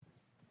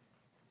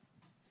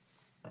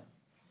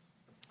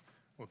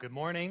Well, good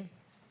morning.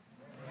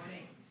 Good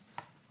morning.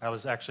 That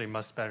was actually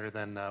much better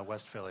than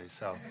West Philly,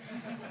 so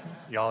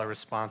y'all are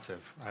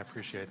responsive. I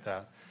appreciate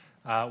that.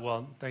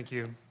 Well, thank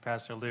you,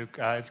 Pastor Luke.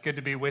 It's good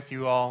to be with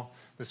you all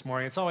this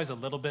morning. It's always a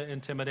little bit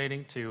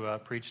intimidating to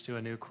preach to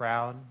a new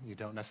crowd. You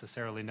don't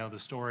necessarily know the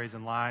stories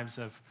and lives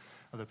of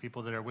the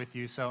people that are with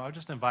you, so I'll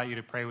just invite you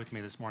to pray with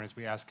me this morning as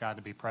we ask God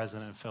to be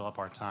present and fill up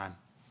our time.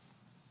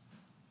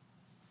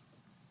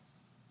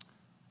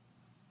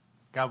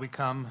 God, we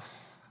come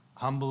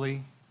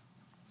humbly,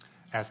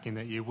 asking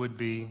that you would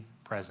be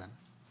present.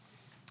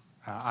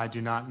 I do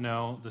not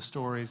know the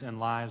stories and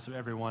lives of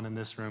everyone in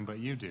this room, but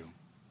you do.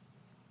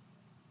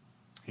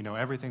 You know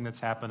everything that's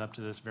happened up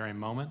to this very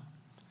moment.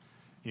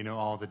 You know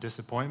all the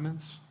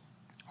disappointments,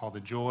 all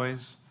the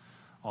joys,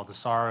 all the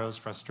sorrows,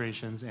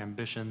 frustrations,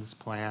 ambitions,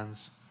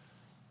 plans,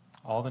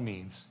 all the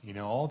needs. You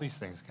know all these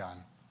things, God.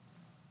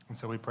 And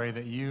so we pray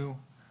that you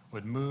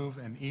would move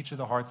in each of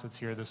the hearts that's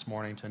here this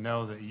morning to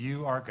know that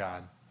you are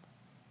God,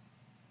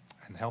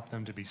 and help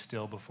them to be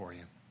still before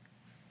you.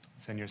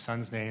 It's in your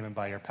Son's name and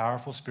by your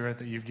powerful Spirit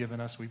that you've given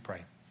us, we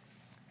pray.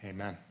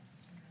 Amen.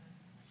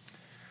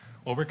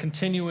 Well, we're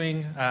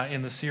continuing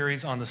in the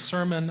series on the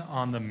Sermon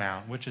on the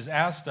Mount, which has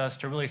asked us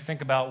to really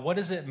think about what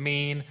does it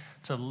mean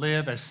to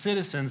live as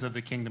citizens of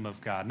the kingdom of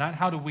God. Not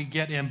how do we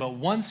get in, but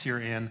once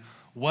you're in,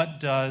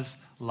 what does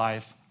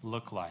life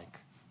look like?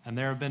 And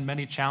there have been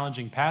many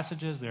challenging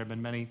passages. There have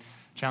been many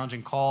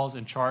challenging calls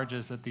and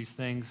charges that these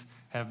things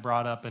have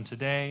brought up, and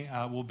today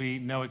will be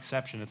no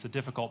exception. It's a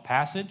difficult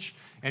passage.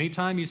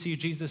 Anytime you see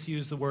Jesus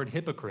use the word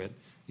hypocrite,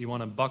 you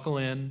want to buckle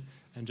in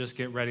and just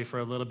get ready for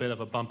a little bit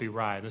of a bumpy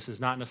ride. This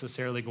is not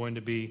necessarily going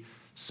to be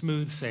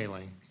smooth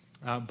sailing,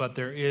 but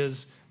there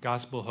is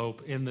gospel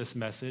hope in this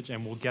message,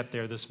 and we'll get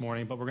there this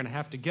morning, but we're going to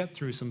have to get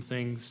through some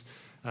things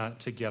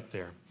to get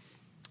there.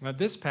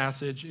 This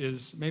passage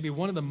is maybe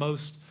one of the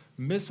most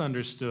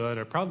misunderstood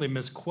or probably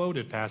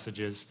misquoted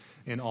passages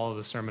in all of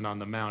the Sermon on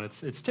the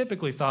Mount. It's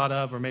typically thought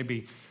of, or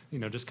maybe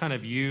just kind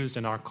of used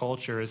in our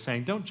culture as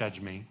saying, don't judge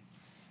me.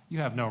 You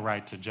have no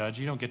right to judge.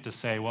 You don't get to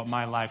say what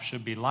my life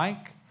should be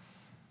like.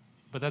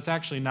 But that's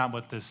actually not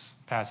what this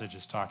passage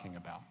is talking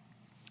about.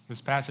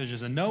 This passage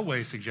is in no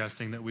way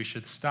suggesting that we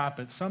should stop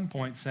at some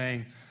point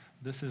saying,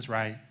 this is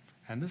right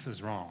and this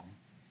is wrong.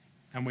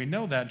 And we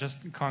know that just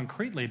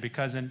concretely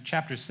because in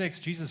chapter 6,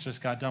 Jesus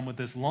just got done with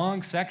this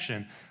long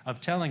section of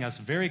telling us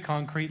very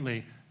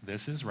concretely,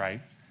 this is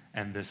right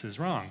and this is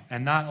wrong.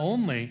 And not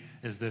only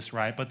is this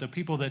right, but the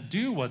people that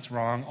do what's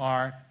wrong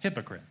are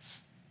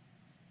hypocrites.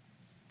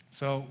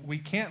 So we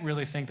can't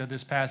really think that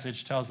this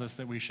passage tells us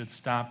that we should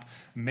stop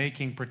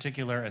making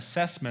particular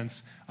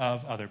assessments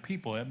of other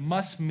people. It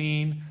must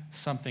mean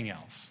something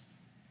else.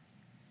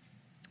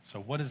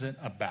 So what is it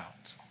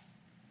about?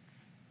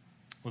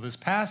 Well, this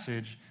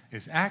passage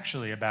is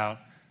actually about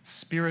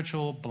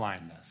spiritual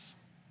blindness.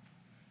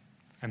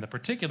 And the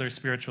particular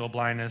spiritual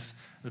blindness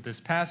that this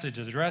passage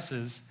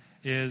addresses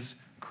is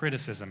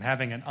criticism,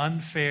 having an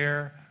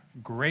unfair,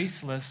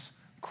 graceless,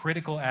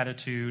 critical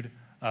attitude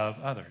of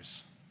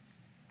others.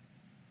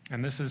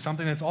 And this is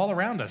something that's all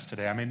around us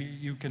today. I mean,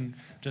 you can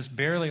just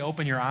barely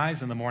open your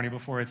eyes in the morning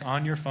before it's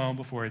on your phone,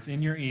 before it's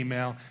in your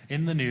email,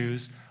 in the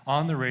news,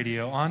 on the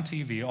radio, on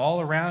TV,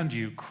 all around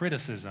you,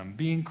 criticism,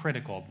 being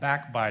critical,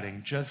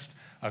 backbiting, just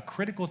a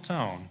critical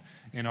tone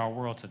in our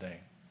world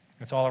today.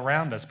 It's all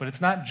around us, but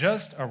it's not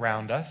just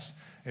around us,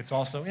 it's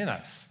also in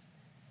us.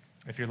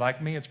 If you're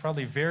like me, it's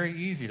probably very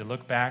easy to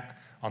look back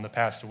on the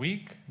past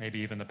week, maybe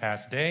even the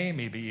past day,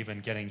 maybe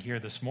even getting here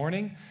this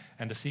morning,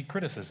 and to see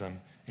criticism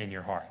in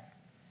your heart.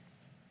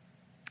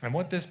 And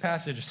what this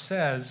passage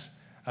says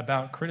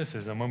about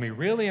criticism, when we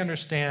really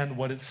understand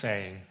what it's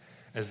saying,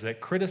 is that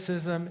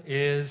criticism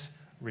is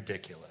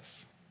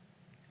ridiculous.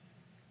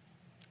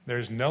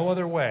 There's no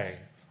other way.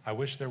 I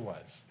wish there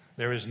was.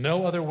 There is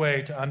no other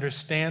way to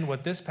understand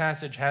what this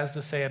passage has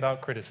to say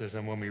about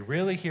criticism when we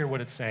really hear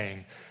what it's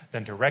saying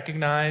than to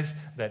recognize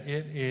that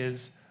it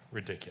is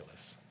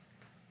ridiculous.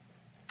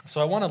 So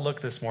I want to look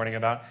this morning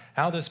about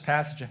how this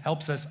passage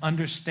helps us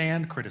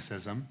understand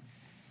criticism,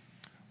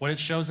 what it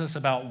shows us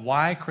about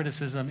why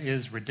criticism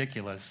is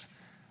ridiculous,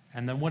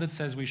 and then what it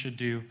says we should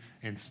do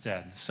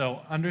instead.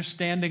 So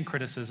understanding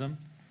criticism,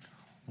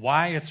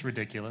 why it's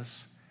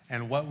ridiculous,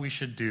 and what we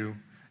should do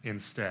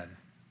instead.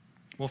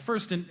 Well,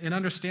 first, in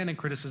understanding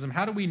criticism,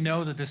 how do we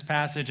know that this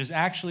passage is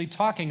actually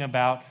talking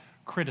about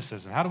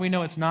criticism? How do we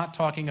know it's not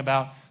talking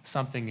about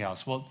something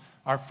else? Well,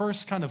 our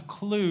first kind of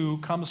clue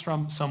comes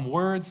from some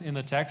words in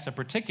the text, a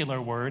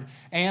particular word,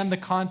 and the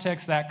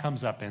context that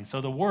comes up in.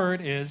 So the word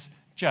is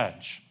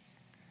judge.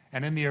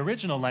 And in the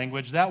original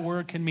language, that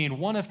word can mean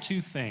one of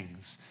two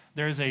things.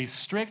 There's a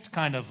strict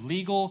kind of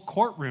legal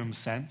courtroom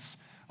sense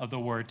of the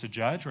word to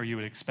judge, where you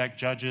would expect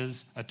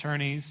judges,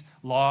 attorneys,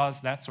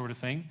 laws, that sort of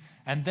thing.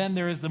 And then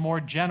there is the more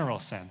general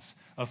sense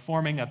of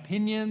forming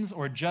opinions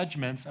or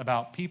judgments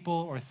about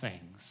people or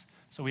things.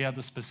 So we have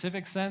the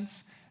specific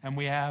sense and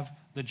we have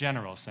the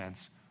general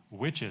sense.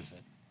 Which is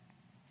it?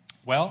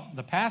 Well,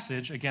 the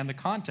passage, again, the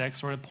context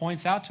sort of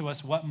points out to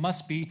us what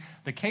must be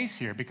the case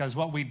here, because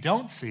what we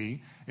don't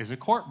see is a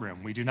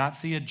courtroom. We do not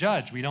see a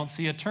judge. We don't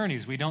see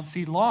attorneys. We don't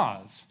see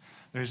laws.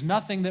 There's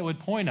nothing that would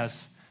point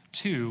us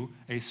to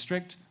a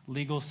strict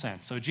legal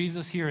sense. So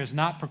Jesus here is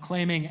not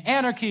proclaiming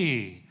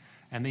anarchy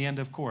and the end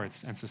of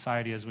courts and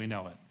society as we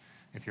know it.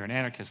 If you're an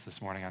anarchist this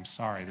morning, I'm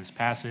sorry. This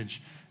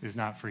passage is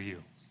not for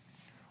you.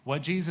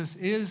 What Jesus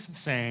is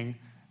saying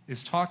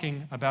is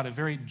talking about a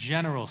very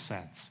general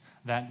sense,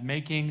 that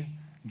making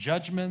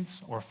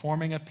judgments or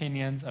forming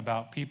opinions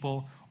about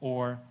people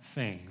or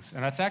things.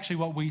 And that's actually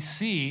what we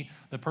see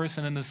the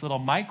person in this little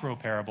micro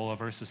parable of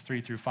verses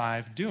 3 through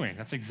 5 doing.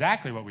 That's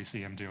exactly what we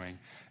see him doing,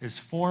 is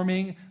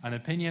forming an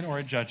opinion or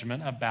a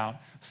judgment about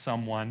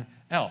someone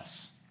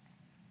else.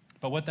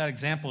 But what that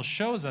example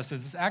shows us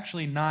is it's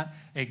actually not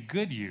a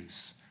good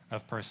use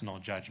of personal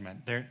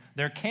judgment.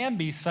 There can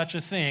be such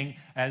a thing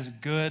as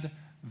good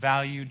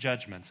value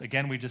judgments.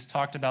 Again, we just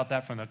talked about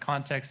that from the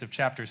context of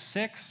chapter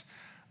 6.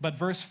 But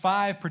verse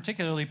 5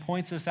 particularly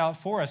points this out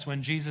for us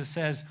when Jesus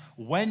says,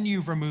 when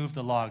you've removed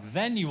the log,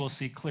 then you will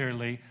see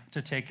clearly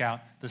to take out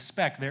the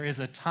speck. There is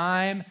a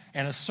time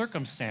and a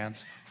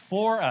circumstance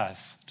for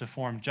us to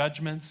form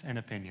judgments and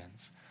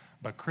opinions.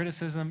 But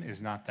criticism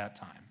is not that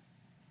time.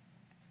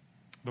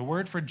 The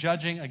word for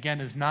judging, again,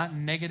 is not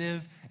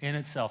negative in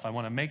itself. I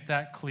want to make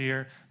that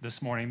clear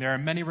this morning. There are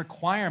many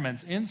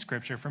requirements in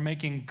Scripture for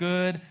making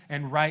good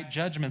and right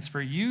judgments,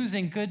 for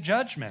using good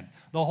judgment.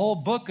 The whole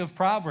book of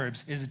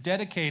Proverbs is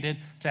dedicated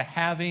to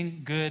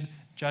having good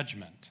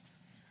judgment.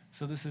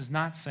 So this is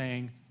not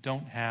saying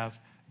don't have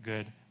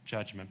good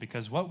judgment,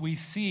 because what we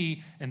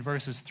see in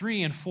verses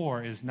 3 and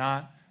 4 is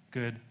not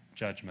good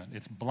judgment.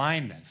 It's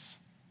blindness.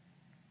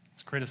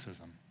 It's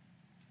criticism.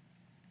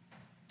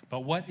 But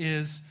what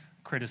is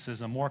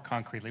criticism more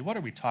concretely? What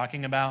are we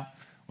talking about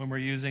when we're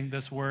using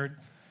this word?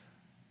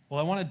 Well,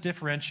 I want to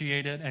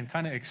differentiate it and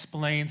kind of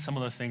explain some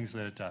of the things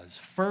that it does.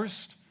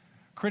 First,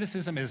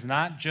 criticism is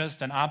not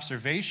just an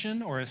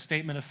observation or a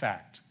statement of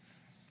fact.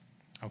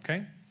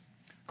 Okay?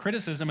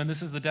 Criticism, and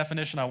this is the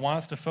definition I want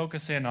us to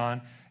focus in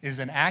on, is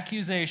an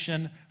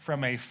accusation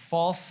from a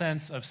false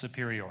sense of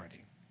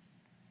superiority.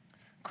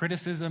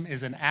 Criticism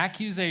is an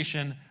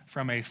accusation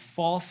from a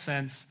false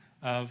sense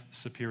of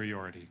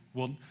superiority.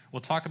 We'll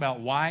talk about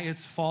why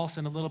it's false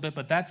in a little bit,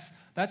 but that's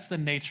the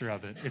nature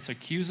of it. It's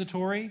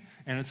accusatory,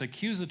 and it's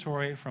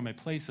accusatory from a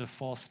place of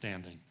false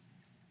standing.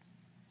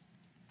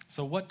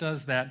 So what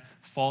does that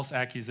false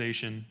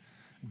accusation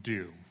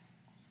do?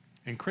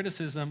 In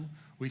criticism,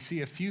 we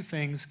see a few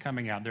things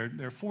coming out. There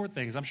are 4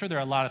 things. I'm sure there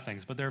are a lot of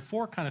things, but there are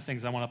 4 kind of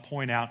things I want to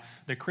point out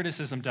that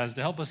criticism does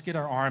to help us get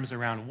our arms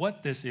around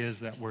what this is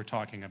that we're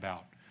talking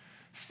about.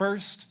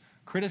 First,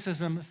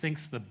 criticism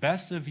thinks the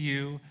best of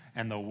you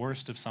and the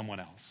worst of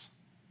someone else.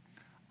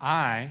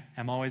 I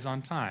am always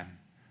on time.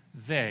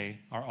 They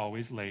are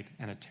always late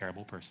and a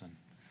terrible person.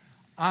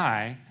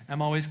 I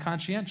am always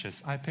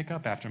conscientious. I pick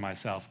up after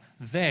myself.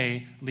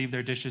 They leave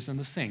their dishes in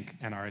the sink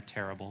and are a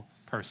terrible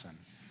person.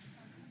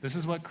 This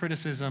is what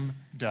criticism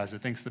does.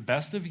 It thinks the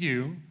best of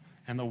you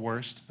and the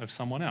worst of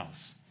someone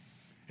else.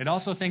 It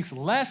also thinks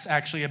less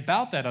actually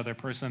about that other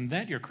person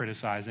that you're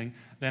criticizing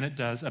than it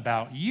does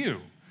about you.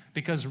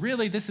 Because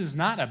really, this is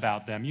not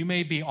about them. You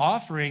may be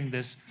offering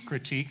this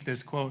critique,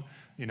 this quote,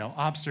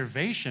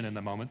 observation in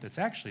the moment that's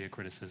actually a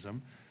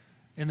criticism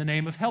in the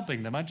name of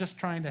helping them. I'm just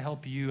trying to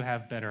help you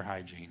have better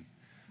hygiene.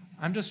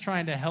 I'm just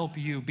trying to help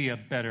you be a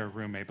better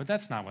roommate. But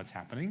that's not what's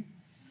happening.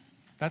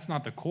 That's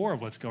not the core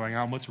of what's going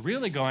on. What's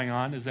really going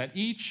on is that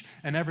each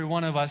and every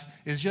one of us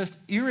is just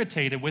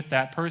irritated with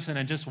that person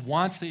and just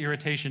wants the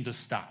irritation to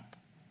stop.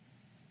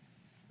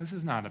 This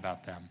is not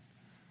about them.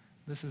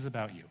 This is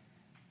about you.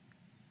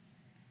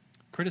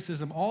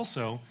 Criticism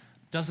also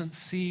doesn't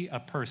see a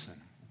person.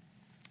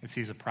 It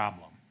sees a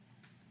problem.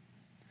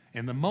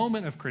 In the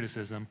moment of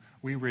criticism,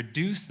 we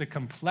reduce the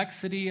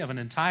complexity of an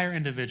entire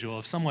individual,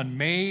 of someone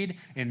made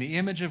in the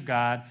image of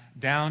God,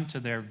 down to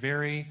their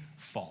very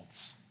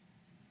faults.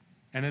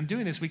 And in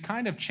doing this, we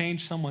kind of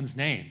change someone's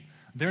name.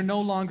 They're no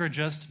longer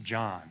just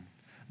John.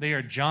 They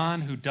are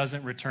John who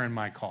doesn't return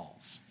my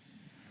calls.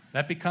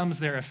 That becomes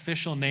their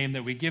official name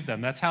that we give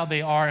them. That's how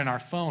they are in our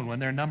phone when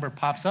their number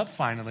pops up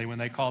finally when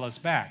they call us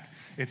back.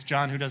 It's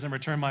John who doesn't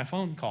return my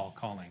phone call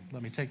calling.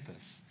 Let me take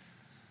this.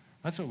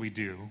 That's what we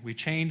do. We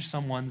change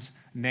someone's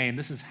name.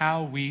 This is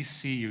how we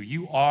see you.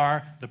 You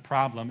are the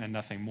problem and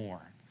nothing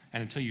more.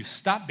 And until you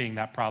stop being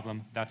that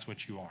problem, that's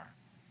what you are.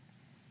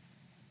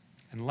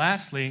 And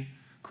lastly,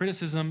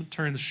 criticism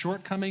turns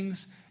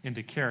shortcomings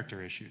into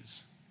character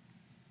issues.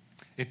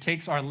 It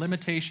takes our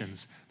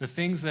limitations, the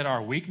things that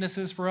are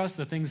weaknesses for us,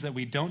 the things that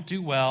we don't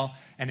do well,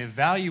 and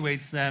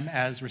evaluates them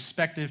as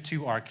respective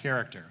to our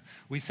character.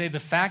 We say the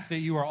fact that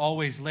you are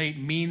always late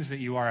means that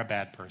you are a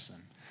bad person.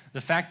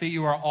 The fact that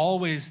you are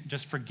always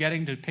just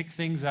forgetting to pick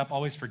things up,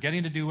 always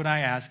forgetting to do what I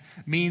ask,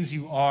 means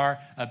you are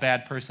a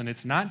bad person.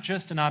 It's not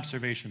just an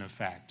observation of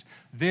fact.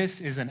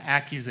 This is an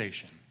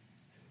accusation.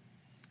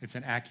 It's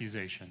an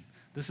accusation.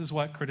 This is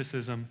what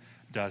criticism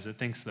does. It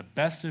thinks the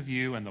best of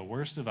you and the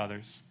worst of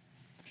others.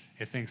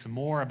 It thinks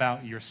more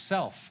about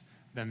yourself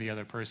than the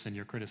other person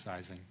you're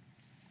criticizing.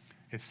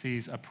 It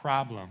sees a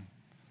problem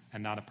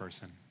and not a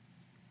person.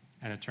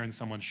 And it turns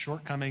someone's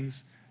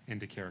shortcomings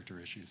into character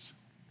issues.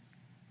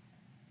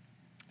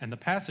 And the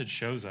passage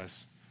shows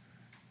us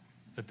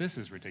that this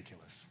is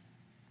ridiculous.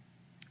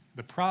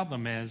 The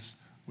problem is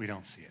we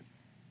don't see it.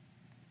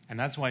 And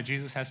that's why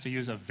Jesus has to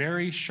use a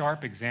very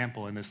sharp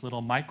example in this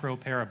little micro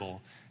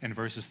parable in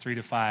verses 3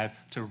 to 5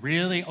 to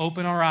really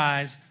open our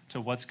eyes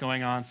to what's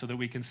going on so that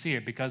we can see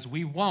it, because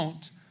we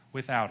won't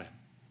without it.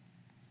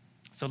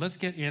 So let's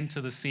get into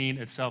the scene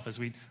itself as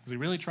we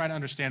really try to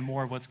understand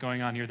more of what's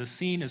going on here. The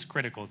scene is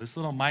critical. This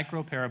little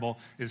micro parable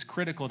is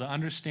critical to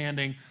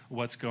understanding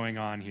what's going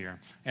on here.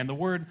 And the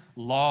word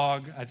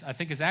log, I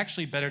think, is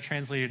actually better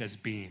translated as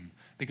beam,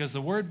 because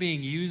the word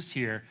being used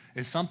here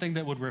is something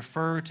that would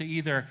refer to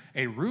either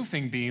a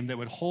roofing beam that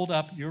would hold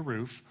up your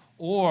roof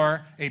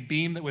or a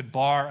beam that would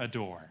bar a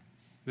door.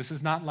 This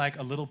is not like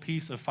a little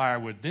piece of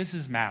firewood. This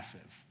is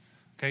massive.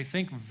 Okay,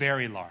 think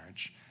very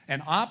large.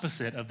 And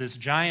opposite of this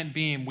giant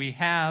beam, we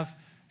have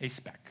a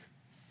speck.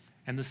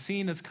 And the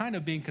scene that's kind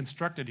of being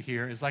constructed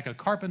here is like a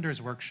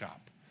carpenter's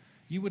workshop.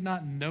 You would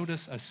not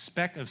notice a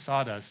speck of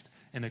sawdust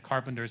in a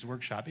carpenter's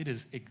workshop. It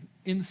is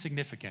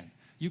insignificant.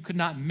 You could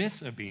not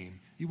miss a beam.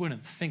 You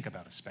wouldn't think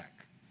about a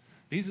speck.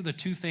 These are the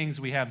two things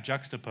we have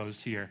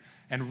juxtaposed here.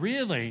 And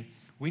really,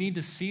 we need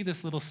to see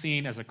this little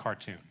scene as a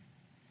cartoon.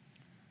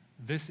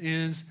 This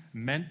is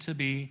meant to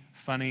be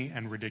funny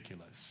and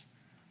ridiculous.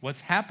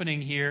 What's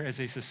happening here is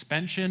a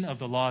suspension of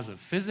the laws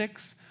of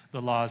physics,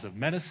 the laws of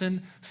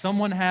medicine.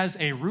 Someone has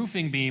a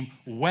roofing beam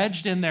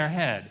wedged in their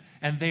head,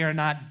 and they are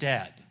not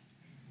dead.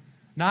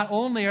 Not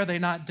only are they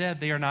not dead,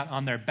 they are not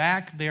on their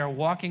back, they are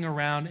walking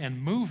around and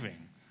moving.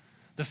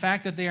 The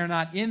fact that they are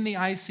not in the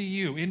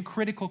ICU, in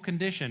critical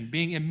condition,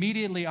 being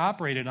immediately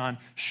operated on,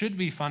 should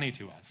be funny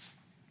to us.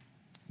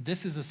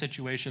 This is a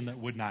situation that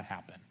would not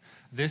happen.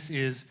 This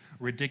is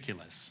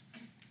ridiculous.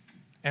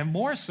 And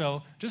more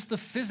so, just the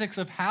physics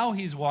of how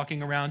he's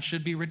walking around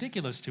should be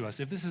ridiculous to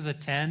us. If this is a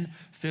 10,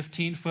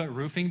 15-foot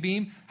roofing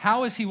beam,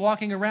 how is he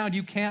walking around?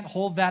 You can't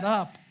hold that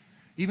up.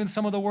 Even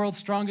some of the world's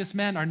strongest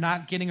men are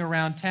not getting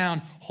around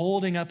town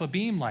holding up a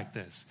beam like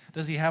this.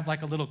 Does he have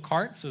like a little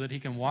cart so that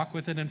he can walk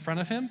with it in front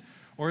of him?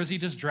 Or is he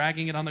just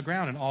dragging it on the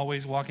ground and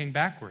always walking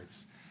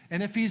backwards?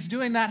 And if he's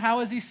doing that,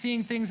 how is he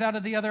seeing things out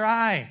of the other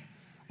eye?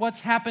 What's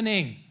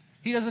happening?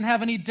 He doesn't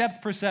have any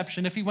depth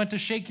perception. If he went to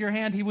shake your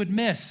hand, he would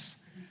miss.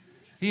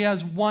 He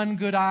has one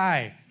good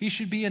eye. He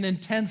should be in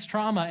intense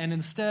trauma, and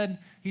instead,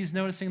 he's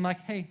noticing like,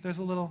 hey, there's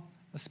a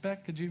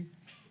speck.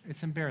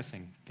 It's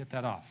embarrassing. Get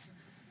that off.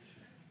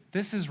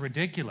 This is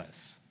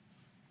ridiculous.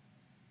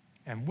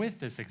 And with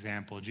this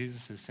example,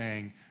 Jesus is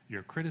saying,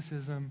 your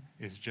criticism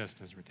is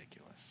just as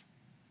ridiculous.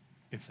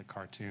 It's a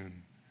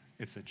cartoon.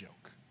 It's a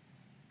joke.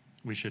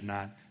 We should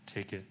not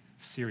take it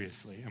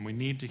seriously. And we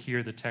need to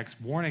hear the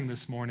text warning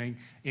this morning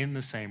in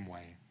the same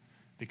way,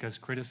 because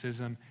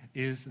criticism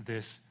is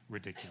this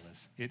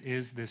ridiculous. It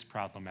is this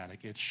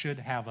problematic. It should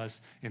have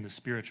us in the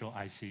spiritual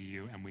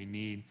ICU, and we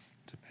need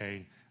to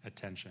pay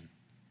attention.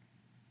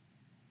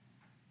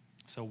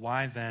 So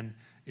why then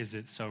is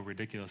it so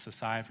ridiculous,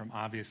 aside from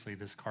obviously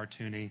this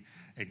cartoony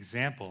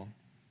example?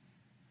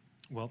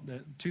 Well,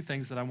 the two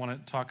things that I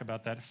want to talk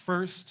about that.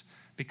 First,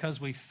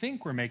 because we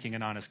think we're making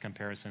an honest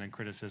comparison and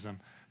criticism,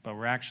 but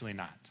we're actually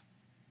not.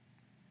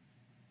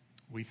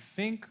 We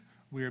think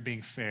we are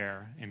being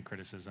fair in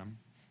criticism,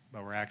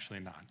 but we're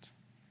actually not.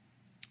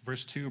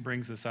 Verse 2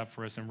 brings this up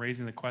for us in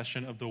raising the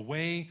question of the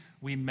way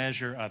we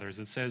measure others.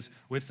 It says,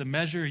 with the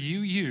measure you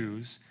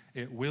use,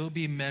 it will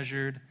be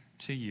measured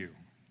to you.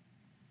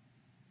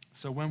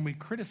 So when we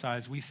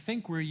criticize, we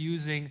think we're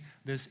using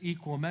this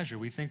equal measure.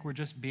 We think we're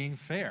just being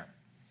fair.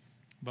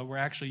 But we're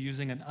actually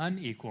using an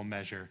unequal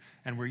measure.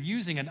 And we're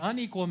using an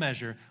unequal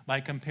measure by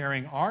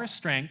comparing our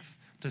strength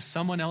to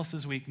someone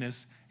else's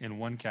weakness in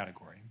one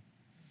category.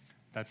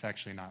 That's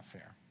actually not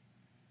fair.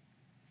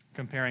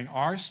 Comparing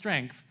our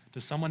strength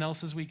to someone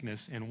else's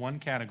weakness in one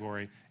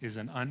category is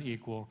an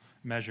unequal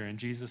measure. And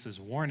Jesus is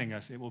warning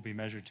us it will be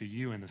measured to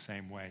you in the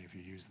same way if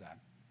you use that.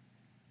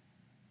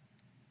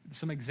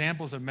 Some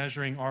examples of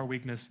measuring our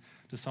weakness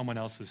to someone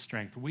else's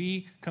strength.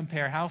 We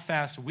compare how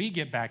fast we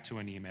get back to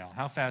an email,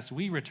 how fast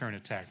we return a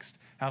text,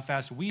 how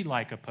fast we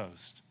like a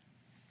post,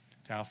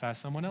 to how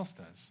fast someone else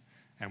does.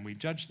 And we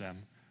judge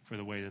them for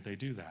the way that they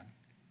do that.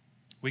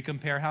 We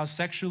compare how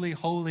sexually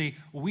holy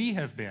we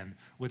have been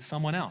with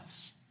someone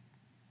else.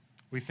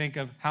 We think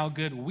of how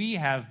good we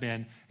have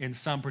been in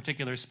some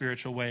particular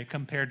spiritual way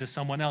compared to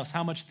someone else,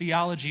 how much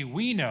theology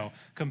we know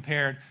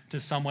compared to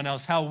someone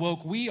else, how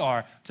woke we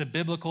are to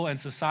biblical and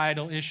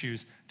societal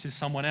issues to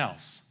someone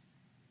else.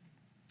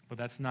 But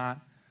that's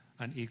not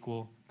an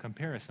equal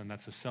comparison.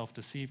 That's a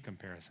self-deceived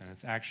comparison.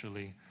 It's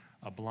actually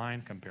a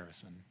blind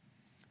comparison.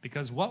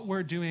 Because what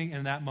we're doing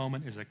in that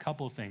moment is a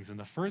couple things, and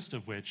the first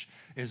of which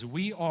is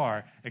we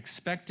are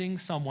expecting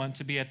someone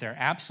to be at their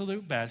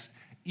absolute best,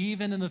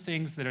 even in the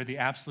things that are the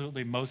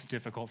absolutely most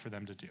difficult for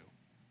them to do.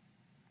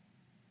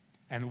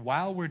 And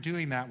while we're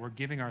doing that, we're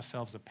giving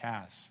ourselves a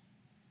pass.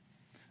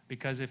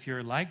 Because if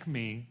you're like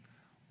me,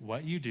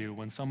 what you do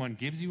when someone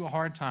gives you a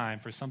hard time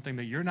for something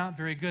that you're not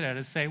very good at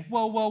is say,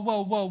 whoa, whoa,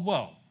 whoa, whoa,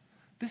 whoa.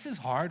 This is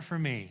hard for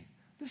me.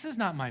 This is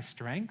not my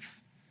strength.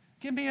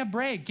 Give me a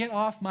break. Get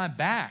off my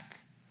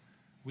back.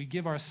 We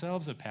give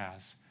ourselves a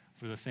pass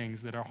for the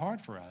things that are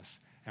hard for us,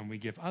 and we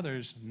give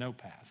others no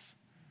pass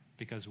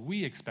because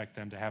we expect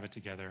them to have it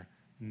together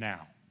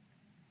now.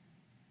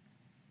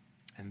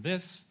 And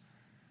this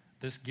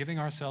giving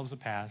ourselves a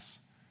pass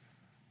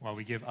while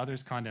we give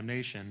others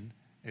condemnation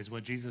is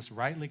what Jesus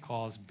rightly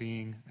calls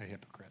being a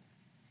hypocrite.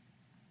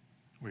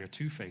 We are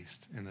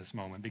two-faced in this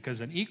moment because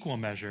an equal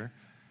measure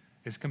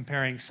is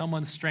comparing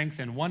someone's strength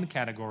in one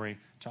category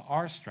to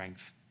our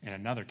strength in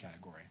another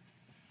category.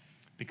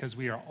 Because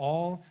we are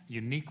all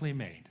uniquely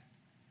made.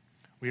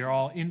 We are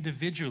all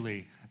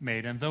individually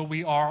made. And though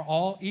we are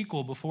all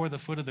equal before the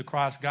foot of the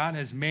cross, God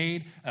has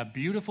made a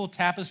beautiful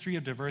tapestry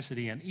of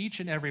diversity in each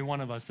and every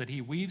one of us that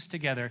he weaves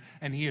together,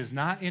 and he is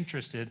not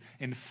interested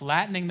in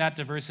flattening that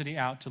diversity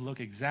out to look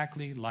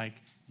exactly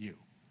like you,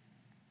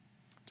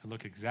 to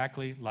look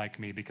exactly like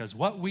me. Because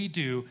what we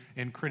do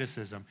in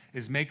criticism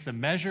is make the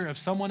measure of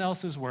someone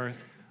else's worth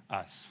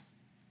us.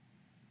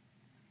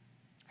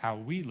 How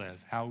we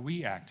live, how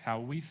we act,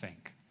 how we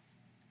think.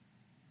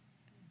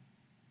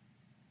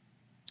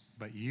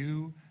 But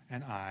you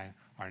and I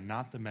are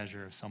not the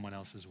measure of someone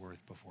else's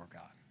worth before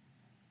God.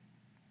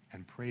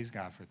 And praise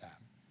God for that.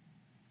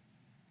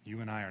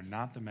 You and I are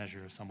not the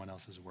measure of someone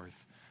else's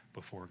worth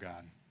before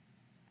God.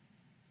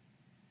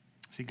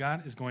 See,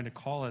 God is going to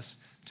call us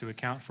to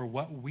account for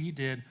what we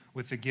did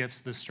with the gifts,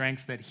 the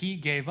strengths that he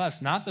gave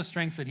us, not the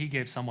strengths that he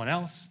gave someone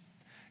else.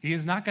 He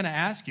is not going to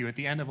ask you at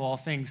the end of all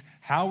things,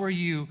 how are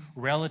you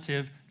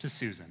relative to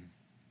Susan?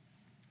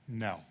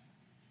 No.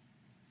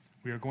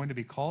 We are going to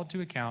be called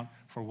to account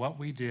for what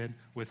we did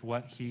with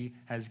what he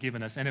has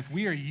given us. And if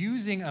we are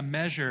using a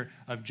measure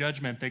of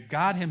judgment that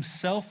God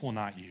himself will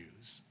not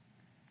use,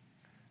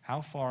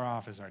 how far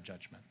off is our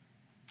judgment?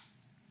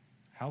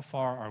 How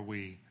far are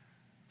we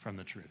from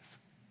the truth?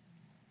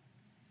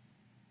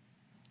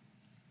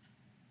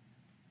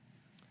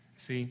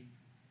 See,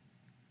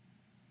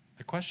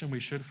 the question we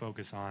should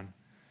focus on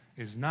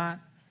is not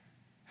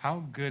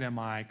how good am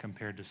I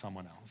compared to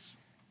someone else?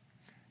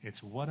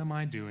 It's what am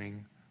I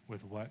doing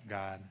with what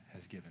God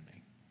has given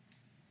me?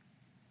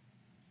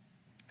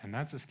 And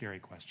that's a scary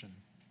question.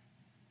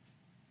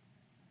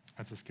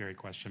 That's a scary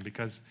question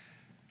because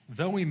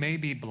though we may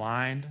be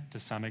blind to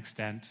some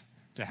extent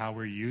to how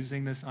we're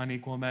using this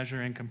unequal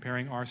measure and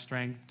comparing our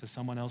strength to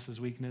someone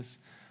else's weakness,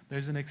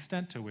 there's an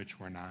extent to which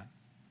we're not.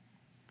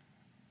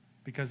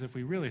 Because if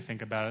we really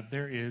think about it,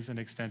 there is an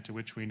extent to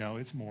which we know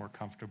it's more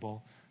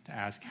comfortable to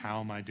ask,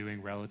 how am I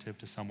doing relative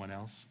to someone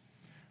else,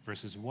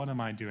 versus what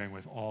am I doing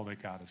with all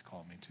that God has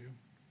called me to?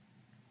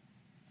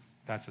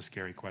 That's a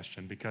scary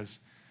question because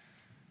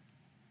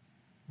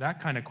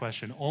that kind of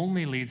question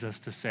only leads us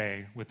to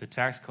say, with the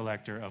tax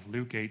collector of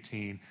Luke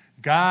 18,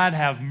 God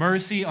have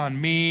mercy on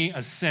me,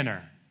 a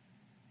sinner.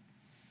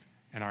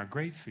 And our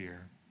great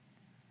fear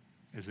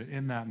is that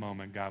in that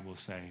moment, God will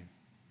say,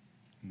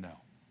 no.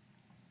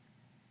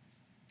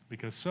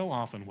 Because so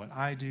often what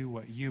I do,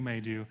 what you may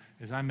do,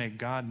 is I make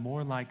God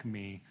more like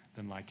me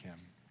than like him.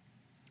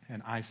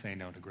 And I say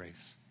no to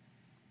grace.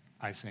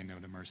 I say no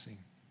to mercy.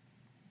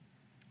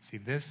 See,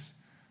 this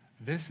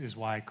is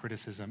why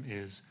criticism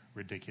is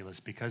ridiculous,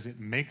 because it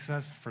makes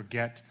us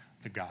forget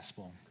the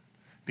gospel.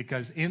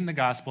 Because in the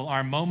gospel,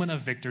 our moment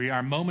of victory,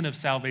 our moment of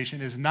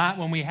salvation is not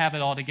when we have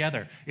it all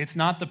together. It's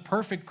not the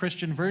perfect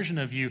Christian version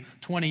of you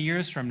 20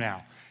 years from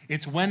now.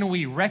 It's when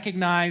we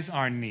recognize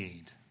our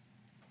need.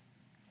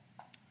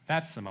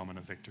 That's the moment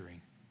of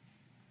victory.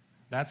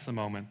 That's the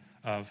moment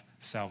of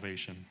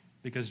salvation.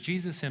 Because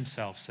Jesus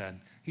himself said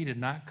he did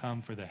not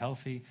come for the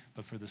healthy,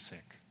 but for the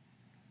sick.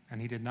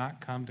 And he did not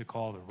come to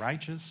call the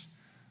righteous,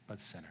 but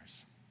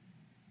sinners.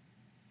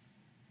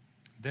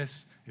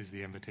 This is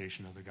the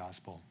invitation of the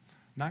gospel.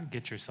 Not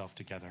get yourself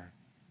together,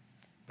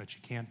 but you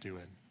can't do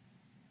it.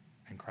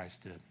 And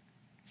Christ did.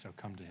 So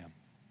come to him.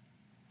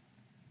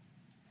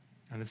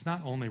 And it's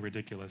not only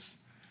ridiculous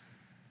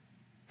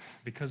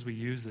because we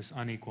use this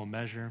unequal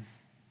measure,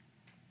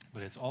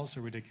 but it's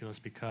also ridiculous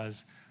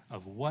because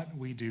of what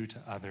we do to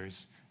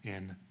others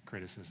in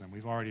criticism.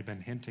 We've already been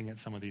hinting at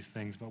some of these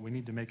things, but we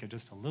need to make it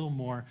just a little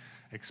more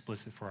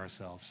explicit for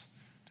ourselves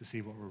to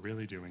see what we're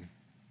really doing.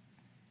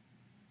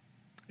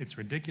 It's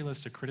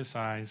ridiculous to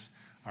criticize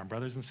our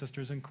brothers and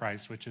sisters in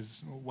Christ, which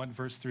is what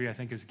verse 3 I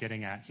think is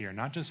getting at here.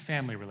 Not just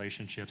family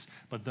relationships,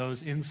 but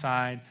those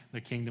inside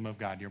the kingdom of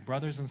God, your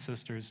brothers and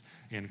sisters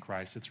in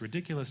Christ. It's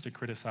ridiculous to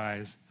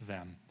criticize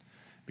them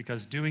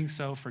because doing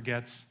so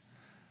forgets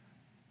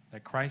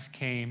that Christ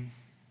came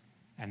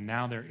and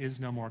now there is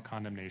no more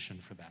condemnation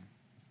for them.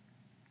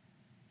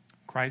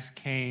 Christ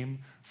came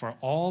for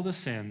all the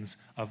sins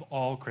of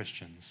all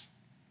Christians.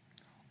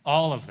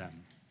 All of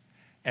them.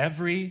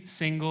 Every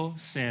single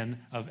sin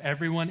of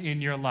everyone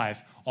in your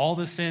life. All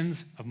the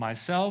sins of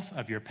myself,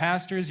 of your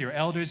pastors, your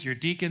elders, your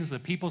deacons, the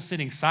people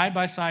sitting side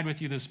by side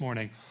with you this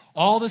morning.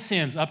 All the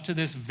sins up to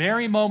this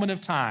very moment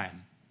of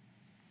time.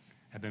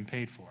 have been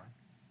paid for.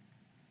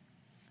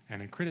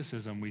 And in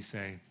criticism, we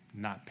say,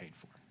 not paid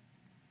for.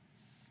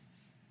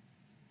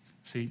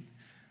 See,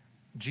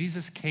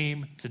 Jesus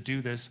came to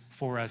do this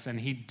for us, and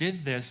he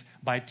did this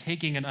by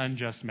taking an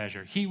unjust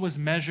measure. He was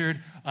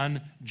measured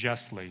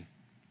unjustly.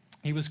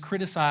 He was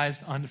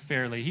criticized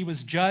unfairly. He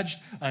was judged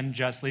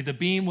unjustly. The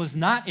beam was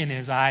not in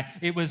his eye,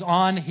 it was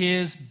on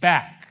his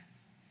back.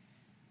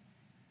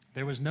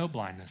 There was no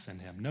blindness in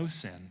him, no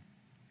sin.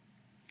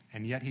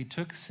 And yet he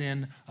took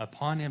sin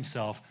upon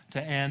himself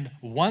to end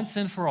once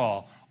and for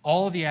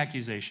all the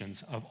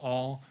accusations of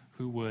all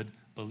who would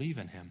believe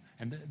in him.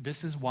 And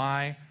this is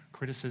why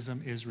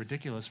criticism is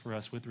ridiculous for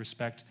us with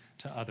respect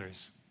to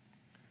others.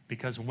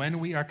 Because when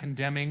we are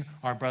condemning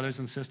our brothers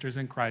and sisters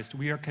in Christ,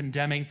 we are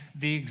condemning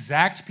the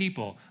exact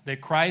people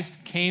that Christ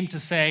came to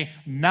say,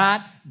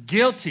 not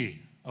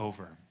guilty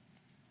over.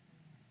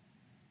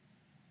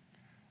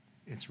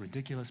 It's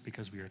ridiculous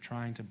because we are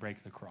trying to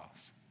break the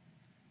cross.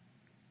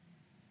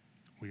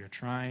 We are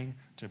trying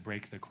to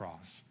break the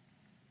cross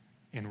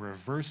in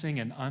reversing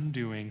and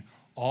undoing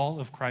all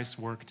of Christ's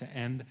work to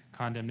end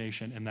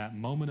condemnation in that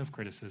moment of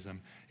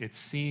criticism. It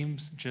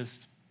seems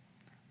just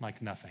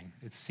like nothing.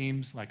 It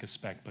seems like a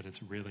speck, but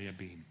it's really a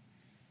beam.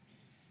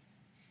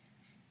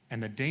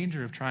 And the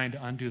danger of trying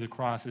to undo the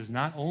cross is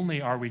not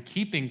only are we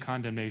keeping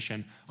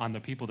condemnation on the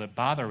people that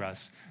bother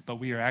us, but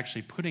we are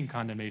actually putting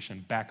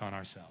condemnation back on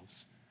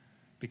ourselves.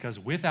 Because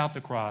without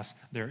the cross,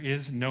 there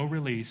is no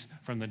release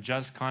from the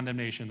just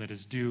condemnation that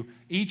is due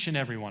each and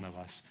every one of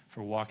us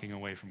for walking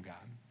away from God.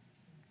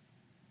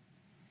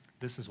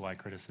 This is why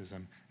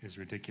criticism is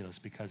ridiculous,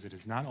 because it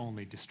is not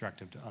only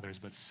destructive to others,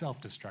 but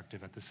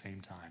self-destructive at the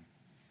same time.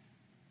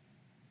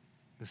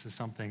 This is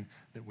something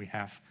that we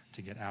have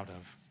to get out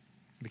of.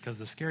 Because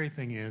the scary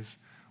thing is,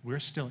 we're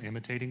still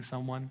imitating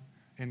someone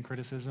in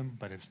criticism,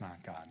 but it's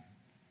not God.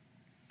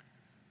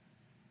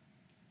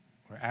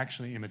 We're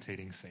actually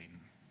imitating Satan.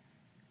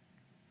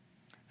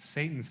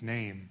 Satan's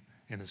name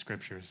in the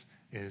scriptures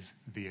is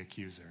the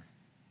accuser.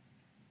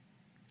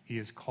 He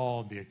is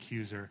called the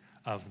accuser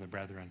of the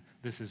brethren.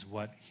 This is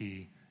what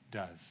he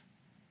does.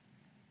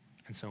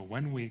 And so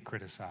when we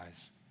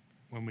criticize,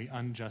 when we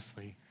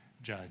unjustly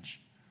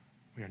judge,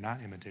 we are not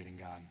imitating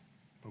God,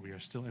 but we are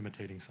still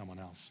imitating someone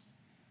else.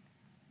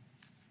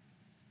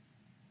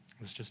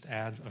 This just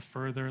adds a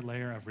further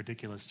layer of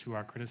ridiculous to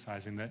our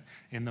criticizing, that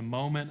in the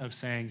moment of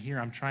saying, here,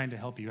 I'm trying to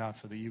help you out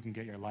so that you can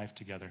get your life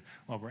together,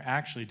 what we're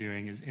actually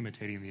doing is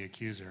imitating the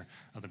accuser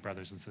of the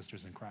brothers and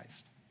sisters in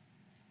Christ.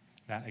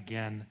 That,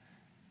 again,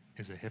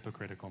 is a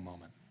hypocritical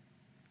moment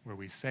where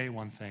we say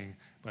one thing,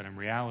 but in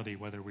reality,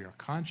 whether we are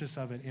conscious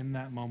of it in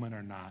that moment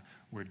or not,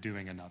 we're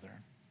doing another.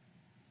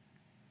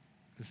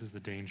 This is the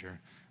danger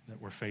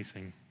that we're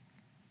facing.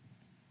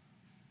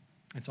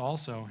 It's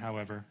also,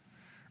 however,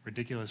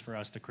 ridiculous for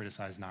us to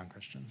criticize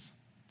non-Christians,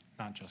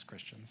 not just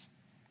Christians.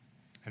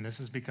 And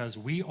this is because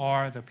we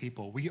are the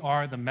people, we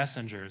are the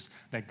messengers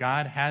that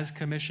God has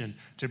commissioned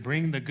to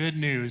bring the good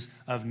news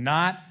of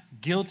not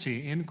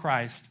guilty in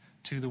Christ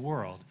to the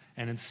world.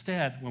 And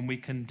instead, when we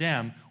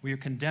condemn, we are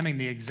condemning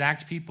the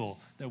exact people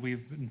that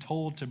we've been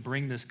told to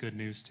bring this good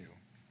news to.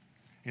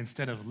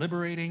 Instead of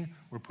liberating,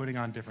 we're putting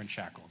on different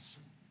shackles.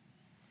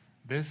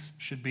 This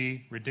should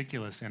be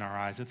ridiculous in our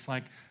eyes. It's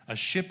like a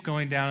ship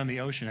going down in the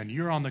ocean, and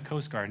you're on the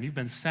Coast Guard, and you've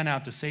been sent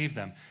out to save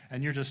them,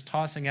 and you're just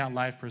tossing out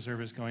life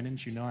preservers going,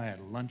 didn't you know I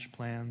had lunch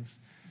plans?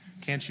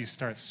 Can't you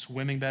start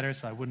swimming better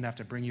so I wouldn't have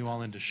to bring you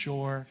all into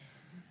shore?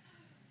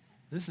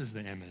 This is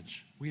the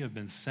image. We have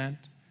been sent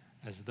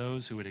as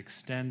those who would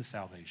extend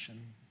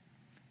salvation,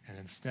 and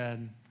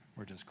instead,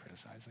 we're just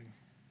criticizing.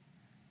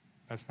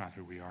 That's not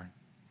who we are.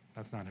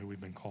 That's not who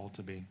we've been called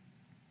to be.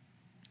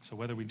 So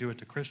whether we do it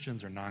to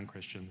Christians or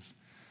non-Christians,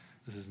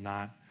 this is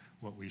not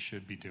what we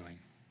should be doing.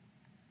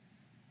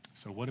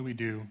 So what do we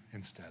do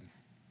instead?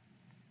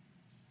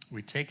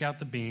 We take out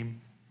the beam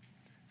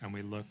and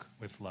we look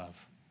with love.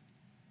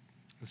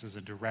 This is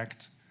a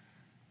direct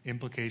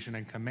implication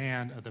and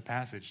command of the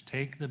passage.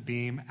 Take the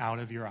beam out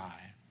of your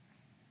eye.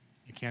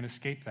 You can't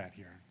escape that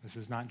here. This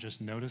is not just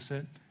notice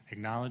it,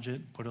 acknowledge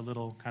it, put a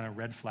little kind of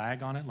red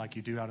flag on it like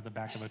you do out of the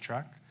back of a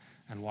truck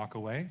and walk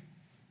away.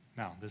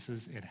 No,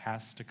 it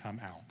has to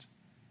come out.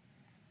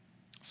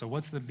 So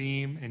what's the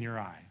beam in your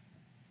eye?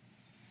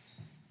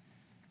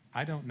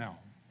 I don't know.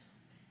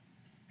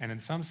 And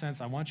in some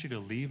sense, I want you to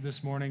leave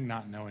this morning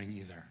not knowing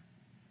either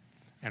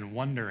and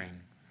wondering,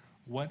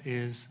 what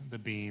is the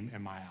beam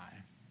in my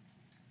eye?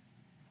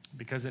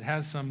 Because it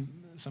has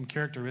some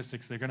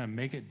characteristics that are going to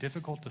make it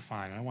difficult to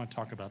find. And I want to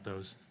talk about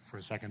those for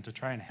a second to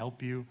try and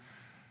help you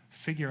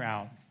figure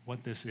out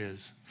what this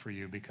is for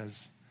you,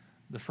 because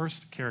the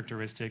first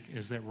characteristic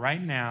is that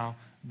right now,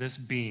 this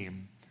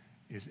beam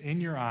is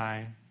in your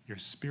eye, your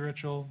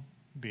spiritual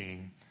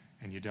being,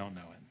 and you don't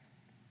know it.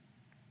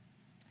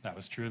 That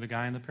was true of the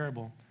guy in the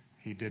parable.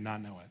 He did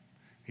not know it.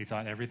 He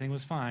thought everything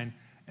was fine.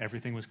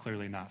 Everything was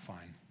clearly not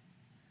fine.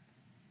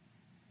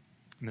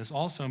 And this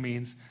also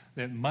means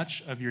that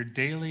much of your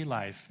daily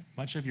life,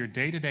 much of your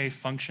day-to-day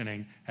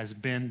functioning has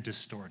been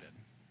distorted.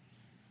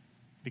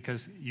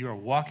 because you are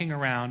walking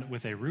around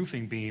with a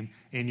roofing beam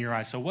in your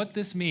eye. So what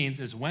this means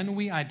is when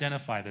we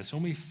identify this,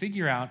 when we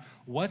figure out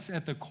what's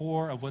at the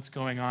core of what's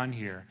going on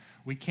here,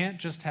 we can't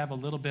just have a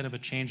little bit of a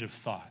change of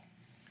thought.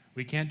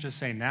 We can't just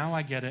say, now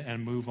I get it,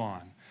 and move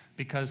on.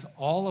 Because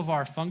all of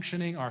our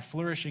functioning, our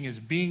flourishing is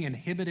being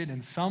inhibited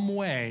in some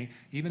way,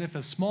 even if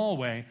a small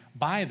way,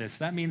 by this.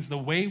 That means the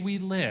way we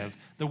live,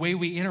 the way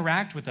we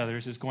interact with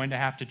others is going to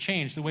have to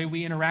change. The way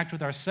we interact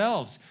with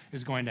ourselves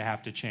is going to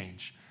have to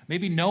change.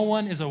 Maybe no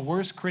one is a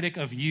worse critic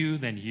of you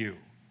than you.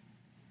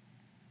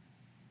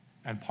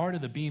 And part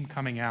of the beam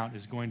coming out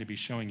is going to be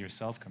showing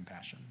yourself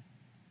compassion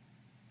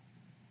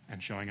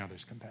and showing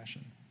others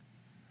compassion.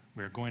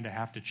 We're going to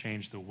have to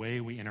change the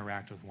way we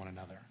interact with one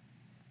another,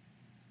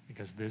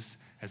 because this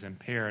has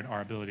impaired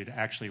our ability to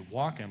actually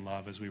walk in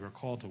love as we were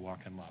called to walk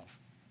in love.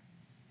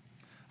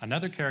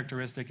 Another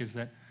characteristic is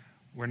that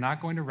we're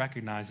not going to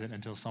recognize it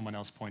until someone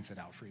else points it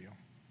out for you.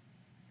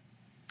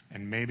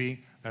 And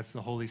maybe that's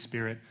the Holy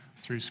Spirit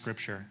through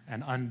Scripture.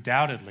 And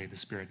undoubtedly the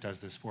Spirit does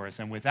this for us.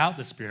 And without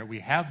the Spirit, we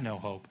have no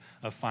hope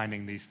of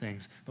finding these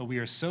things. But we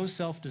are so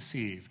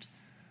self-deceived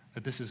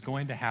that this is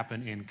going to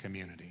happen in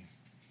community.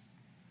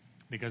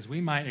 Because we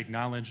might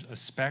acknowledge a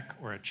speck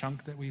or a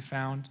chunk that we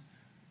found,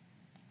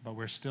 but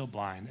we're still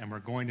blind, and we're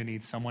going to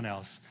need someone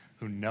else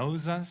who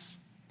knows us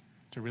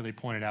to really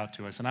point it out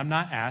to us. And I'm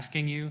not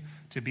asking you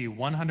to be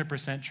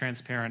 100%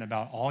 transparent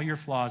about all your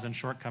flaws and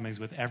shortcomings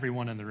with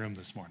everyone in the room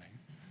this morning.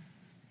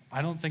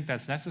 I don't think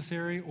that's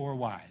necessary or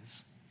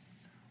wise.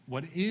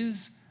 What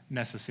is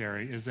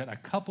necessary is that a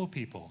couple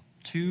people,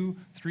 2,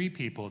 3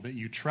 people that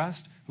you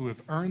trust, who have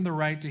earned the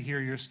right to hear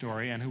your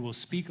story and who will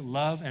speak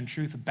love and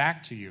truth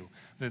back to you,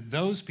 that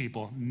those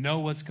people know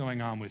what's going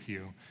on with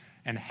you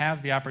and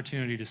have the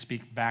opportunity to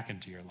speak back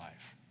into your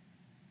life.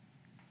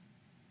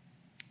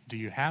 Do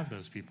you have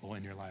those people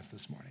in your life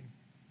this morning?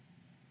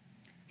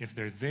 If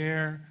they're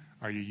there,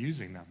 are you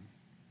using them?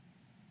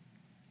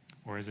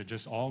 Or is it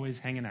just always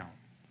hanging out?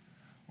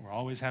 Or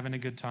always having a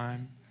good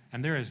time?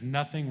 And there is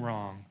nothing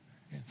wrong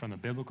from the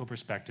biblical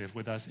perspective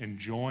with us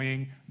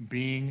enjoying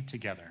being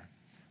together.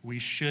 We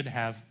should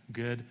have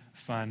good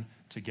fun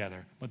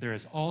together. But there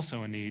is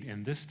also a need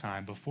in this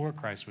time before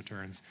Christ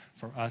returns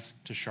for us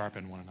to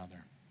sharpen one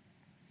another.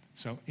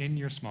 So in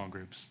your small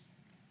groups,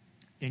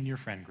 in your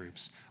friend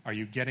groups, are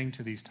you getting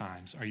to these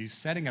times? Are you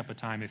setting up a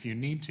time, if you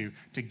need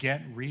to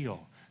get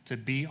real, to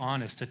be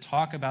honest, to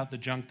talk about the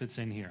junk that's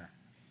in here?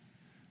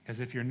 Because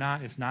if you're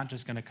not, it's not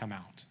just going to come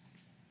out.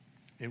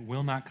 It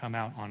will not come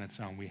out on its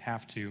own. We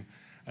have to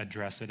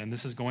address it. And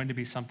this is going to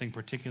be something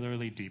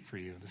particularly deep for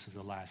you. This is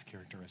the last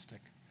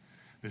characteristic.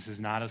 This is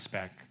not a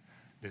speck.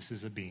 This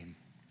is a beam.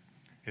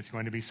 It's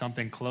going to be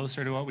something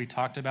closer to what we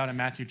talked about in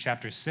Matthew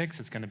chapter 6.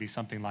 It's going to be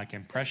something like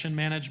impression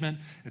management.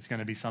 It's going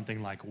to be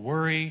something like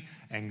worry,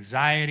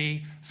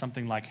 anxiety,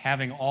 something like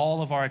having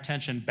all of our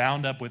attention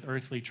bound up with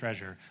earthly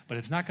treasure. But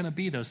it's not going to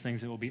be those things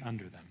that will be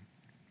under them.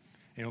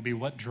 It will be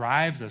what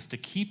drives us to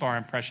keep our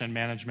impression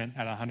management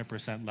at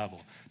 100%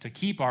 level, to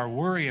keep our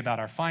worry about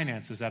our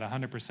finances at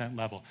 100%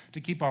 level, to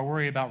keep our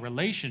worry about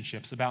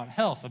relationships, about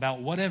health,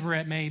 about whatever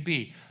it may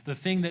be. The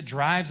thing that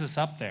drives us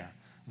up there,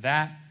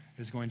 that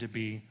is going to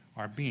be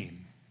our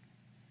beam.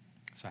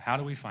 So how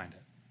do we find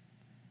it?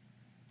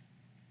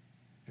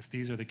 If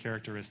these are the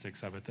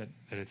characteristics of it, that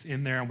it's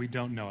in there and we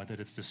don't know it, that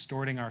it's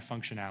distorting our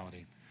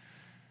functionality,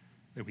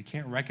 that we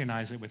can't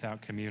recognize it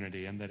without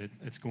community, and that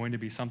it's going to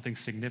be something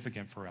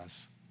significant for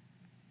us.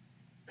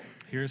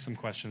 Here are some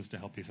questions to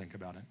help you think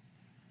about it.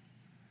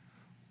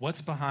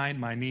 What's behind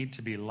my need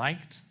to be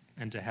liked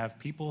and to have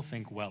people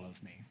think well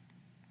of me?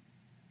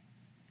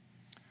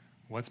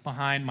 What's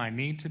behind my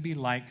need to be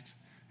liked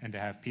and to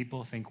have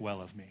people think well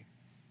of me?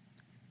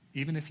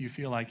 Even if you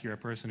feel like you're a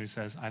person who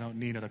says, I don't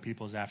need other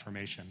people's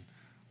affirmation,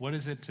 what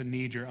is it to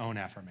need your own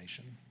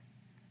affirmation?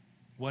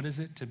 What is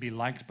it to be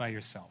liked by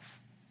yourself?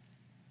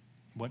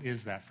 What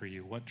is that for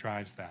you? What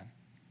drives that?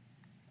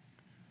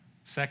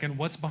 Second,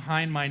 what's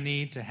behind my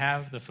need to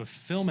have the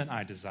fulfillment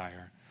I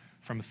desire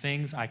from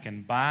things I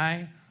can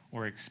buy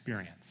or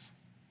experience?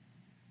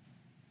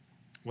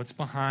 What's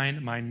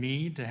behind my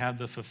need to have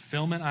the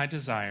fulfillment I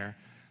desire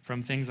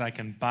from things I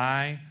can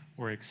buy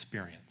or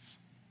experience?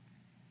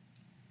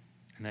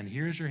 And then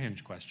here's your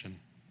hinge question.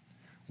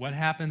 What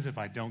happens if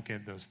I don't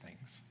get those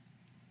things?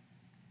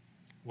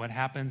 What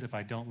happens if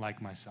I don't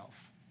like myself?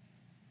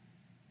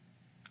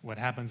 What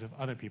happens if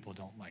other people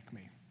don't like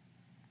me?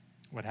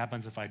 What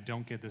happens if I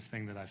don't get this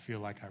thing that I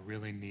feel like I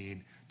really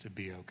need to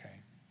be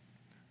okay?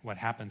 What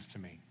happens to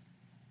me?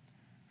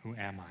 Who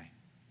am I?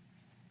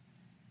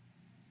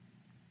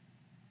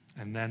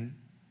 And then,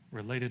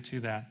 related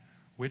to that,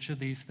 which of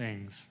these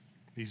things,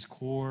 these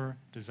core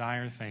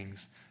desire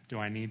things, do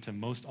I need to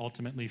most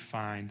ultimately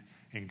find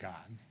in God?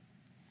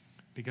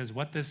 Because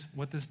what this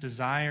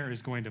desire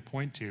is going to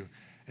point to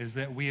is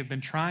that we have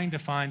been trying to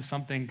find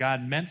something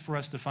God meant for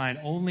us to find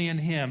only in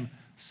Him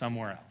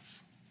somewhere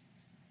else.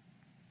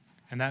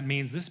 And that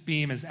means this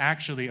beam is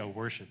actually a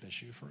worship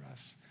issue for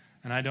us.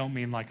 And I don't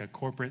mean like a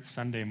corporate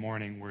Sunday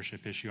morning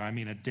worship issue. I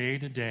mean a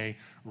day-to-day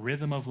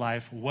rhythm of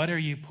life. What are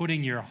you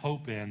putting your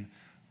hope in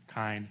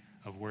kind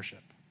of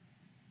worship?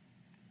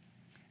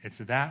 It's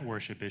that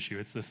worship issue.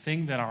 It's the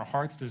thing that our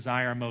hearts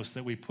desire most,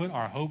 that we put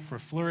our hope for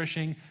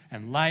flourishing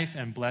and life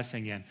and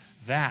blessing in.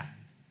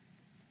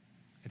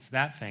 It's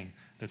that thing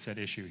that's at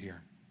issue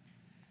here.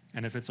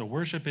 And if it's a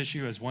worship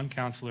issue, as one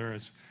counselor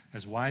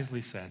has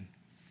wisely said,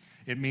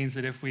 it means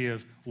that if we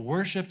have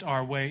worshiped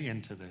our way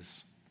into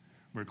this,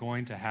 we're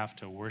going to have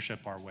to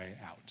worship our way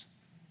out.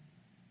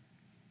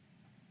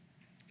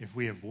 If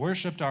we have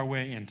worshiped our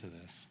way into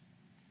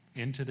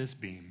this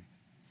beam,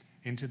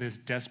 into this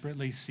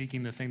desperately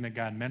seeking the thing that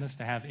God meant us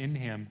to have in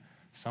him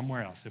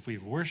somewhere else, if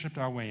we've worshiped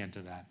our way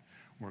into that,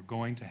 we're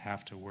going to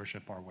have to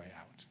worship our way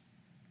out.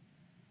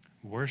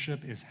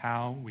 Worship is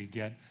how we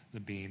get the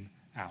beam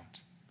out.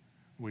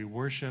 We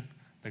worship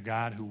the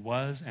God who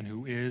was and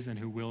who is and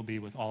who will be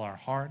with all our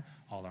heart,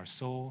 all our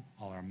soul,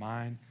 all our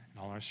mind,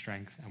 and all our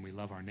strength, and we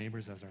love our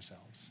neighbors as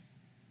ourselves.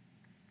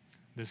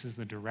 This is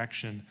the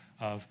direction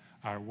of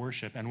our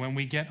worship. And when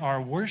we get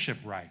our worship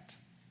right,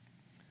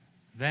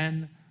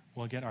 then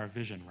we'll get our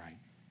vision right.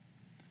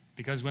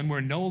 Because when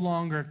we're no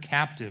longer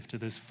captive to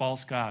this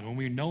false God, when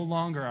we no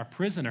longer are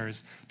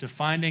prisoners to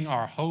finding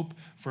our hope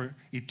for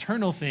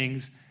eternal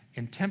things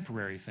in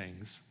temporary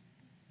things,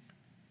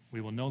 we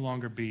will no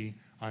longer be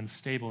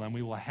unstable, and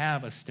we will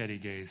have a steady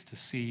gaze to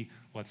see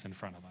what's in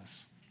front of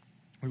us.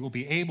 We will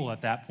be able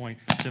at that point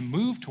to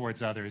move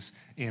towards others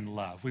in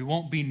love. We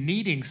won't be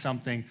needing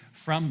something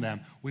from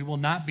them. We will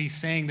not be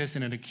saying this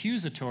in an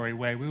accusatory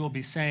way. We will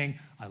be saying,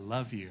 I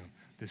love you.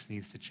 This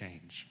needs to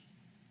change.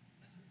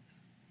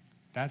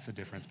 That's the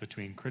difference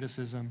between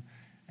criticism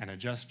and a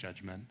just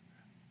judgment,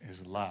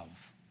 is love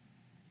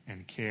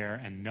and care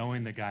and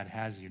knowing that God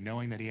has you,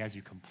 knowing that he has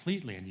you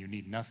completely and you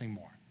need nothing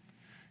more.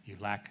 You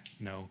lack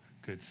no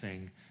good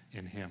thing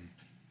in him.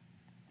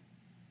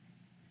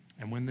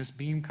 And when this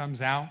beam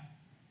comes out,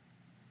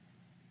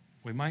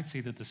 we might see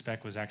that the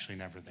speck was actually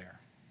never there.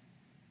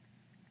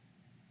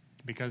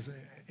 Because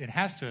it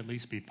has to at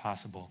least be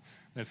possible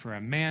that for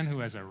a man who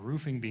has a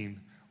roofing beam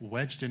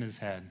wedged in his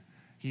head,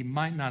 he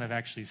might not have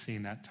actually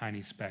seen that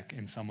tiny speck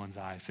in someone's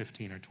eye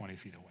 15 or 20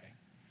 feet away.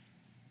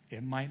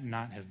 It might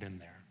not have been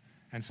there.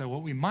 And so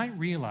what we might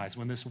realize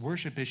when this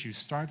worship issue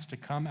starts to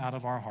come out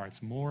of our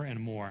hearts more and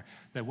more,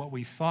 that what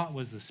we thought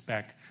was the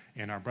speck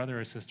in our brother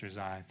or sister's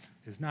eye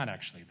is not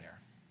actually there.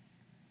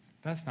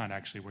 That's not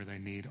actually where they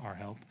need our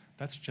help.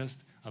 That's just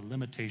a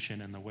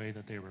limitation in the way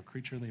that they were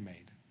creaturely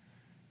made.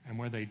 And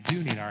where they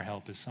do need our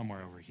help is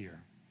somewhere over here.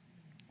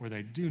 Where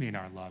they do need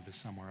our love is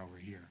somewhere over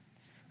here.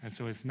 And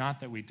so it's not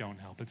that we don't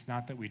help. It's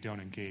not that we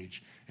don't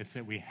engage. It's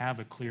that we have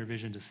a clear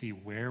vision to see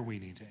where we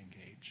need to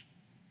engage.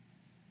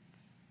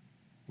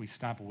 We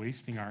stop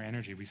wasting our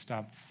energy. We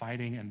stop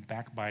fighting and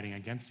backbiting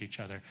against each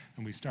other,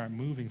 and we start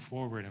moving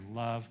forward in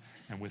love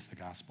and with the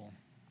gospel.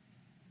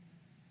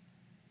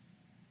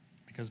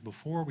 Because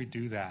before we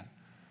do that,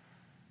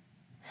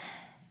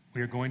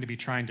 we are going to be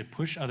trying to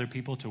push other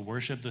people to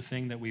worship the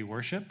thing that we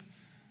worship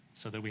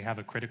so that we have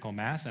a critical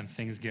mass and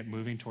things get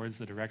moving towards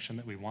the direction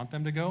that we want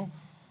them to go.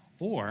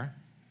 Or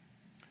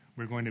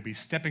we're going to be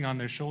stepping on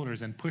their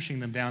shoulders and pushing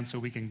them down so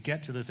we can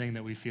get to the thing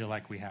that we feel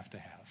like we have to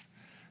have.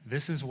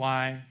 This is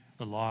why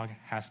the log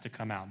has to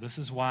come out. This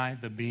is why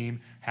the beam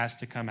has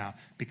to come out,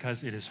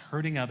 because it is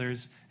hurting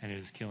others and it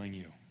is killing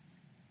you.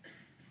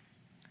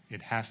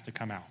 It has to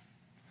come out.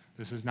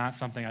 This is not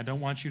something, I don't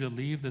want you to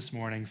leave this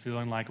morning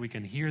feeling like we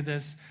can hear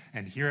this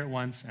and hear it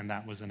once and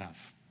that was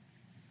enough.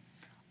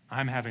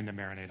 I'm having to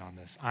marinate on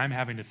this. I'm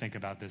having to think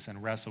about this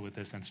and wrestle with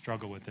this and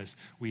struggle with this.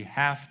 We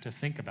have to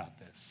think about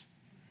this.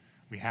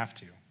 We have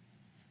to.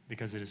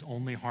 Because it is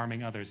only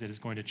harming others. It is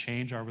going to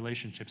change our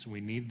relationships.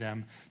 We need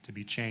them to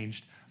be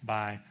changed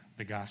by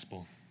the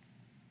gospel.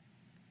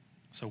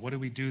 So what do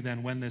we do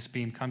then when this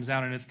beam comes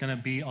out? And it's going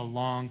to be a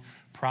long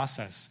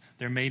process.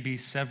 There may be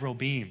several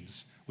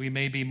beams. We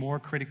may be more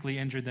critically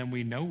injured than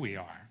we know we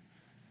are.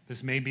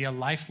 This may be a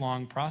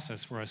lifelong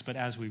process for us, but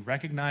as we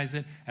recognize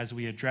it, as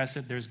we address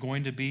it, there's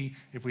going to be,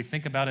 if we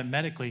think about it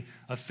medically,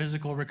 a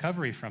physical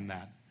recovery from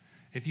that.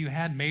 If you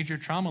had major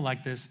trauma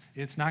like this,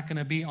 it's not going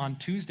to be on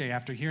Tuesday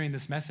after hearing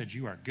this message,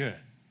 you are good.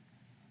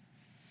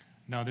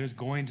 No, there's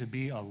going to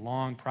be a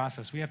long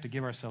process. We have to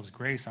give ourselves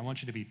grace. I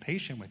want you to be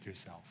patient with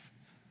yourself.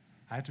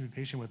 I have to be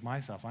patient with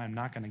myself. I am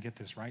not going to get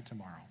this right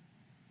tomorrow.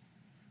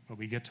 But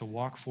we get to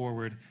walk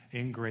forward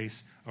in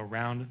grace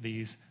around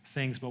these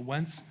things. But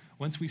once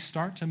we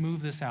start to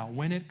move this out,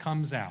 when it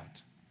comes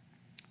out,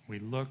 we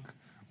look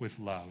with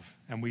love.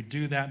 And we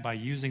do that by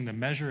using the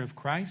measure of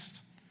Christ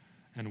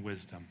and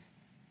wisdom.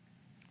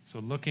 So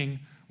looking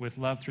with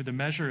love through the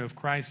measure of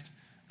Christ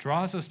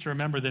draws us to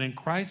remember that in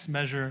Christ's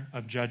measure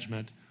of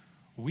judgment,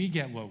 we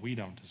get what we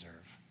don't deserve.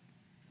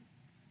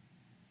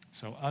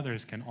 So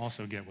others can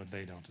also get what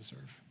they don't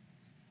deserve.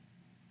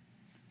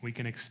 We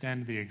can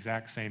extend the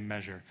exact same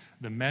measure.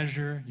 The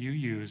measure you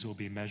use will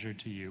be measured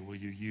to you. Will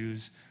you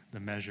use the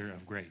measure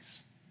of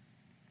grace?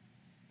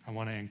 I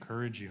want to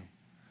encourage you.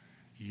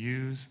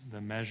 Use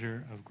the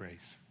measure of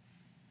grace.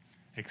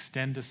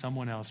 Extend to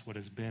someone else what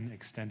has been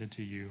extended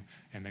to you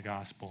in the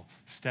gospel.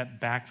 Step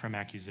back from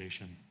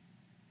accusation.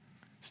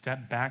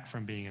 Step back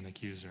from being an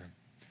accuser.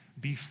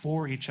 Be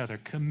for each other.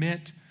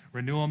 Commit,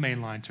 Renewal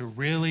Mainline, to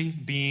really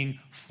being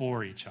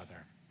for each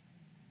other.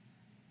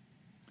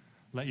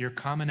 Let your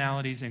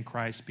commonalities in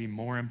Christ be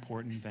more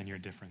important than your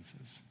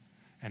differences.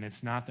 And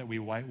it's not that we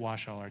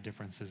whitewash all our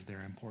differences,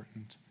 they're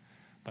important.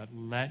 But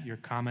let your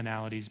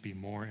commonalities be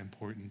more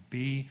important.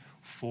 Be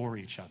for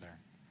each other.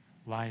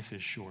 Life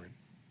is short.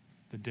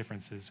 The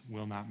differences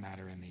will not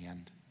matter in the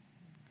end.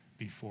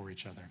 Be for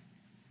each other.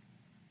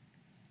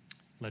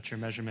 Let your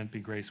measurement be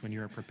grace. When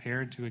you are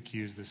prepared to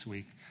accuse this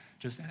week,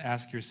 just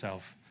ask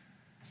yourself,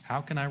 how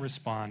can I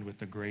respond with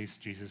the grace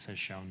Jesus has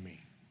shown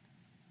me?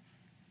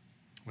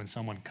 When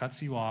someone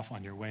cuts you off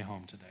on your way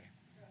home today,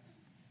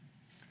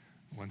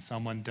 when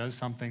someone does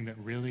something that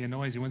really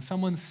annoys you, when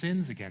someone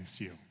sins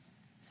against you,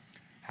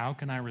 how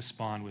can I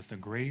respond with the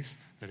grace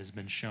that has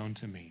been shown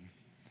to me?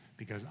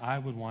 Because I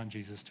would want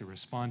Jesus to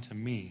respond to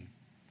me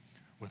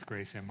with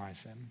grace in my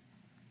sin,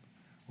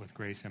 with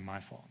grace in my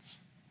faults.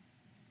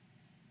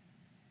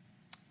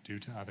 Do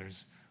to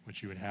others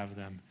what you would have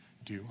them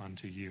do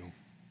unto you.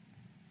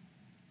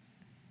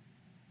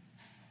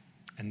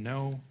 And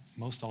know,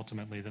 most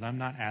ultimately, that I'm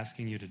not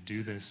asking you to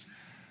do this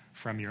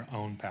from your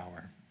own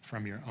power,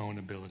 from your own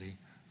ability.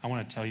 I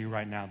want to tell you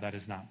right now that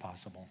is not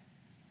possible.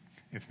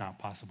 It's not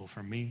possible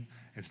for me.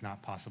 It's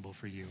not possible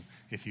for you.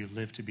 If you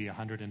live to be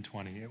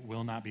 120, it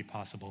will not be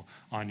possible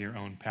on your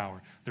own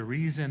power. The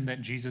reason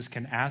that Jesus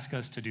can ask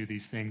us to do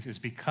these things is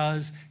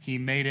because he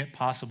made it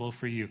possible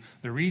for you.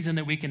 The reason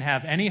that we can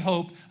have any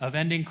hope of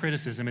ending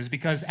criticism is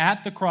because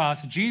at the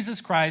cross, Jesus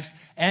Christ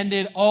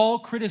ended all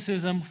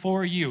criticism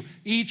for you.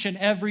 Each and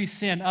every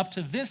sin up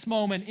to this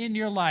moment in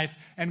your life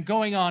and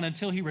going on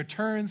until he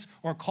returns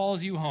or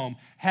calls you home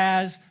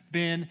has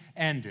been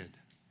ended.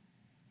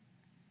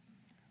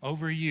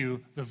 Over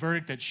you, the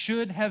verdict that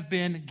should have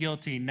been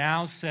guilty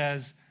now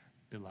says,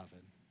 beloved.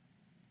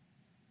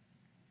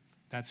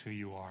 That's who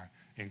you are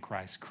in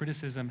Christ.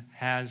 Criticism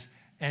has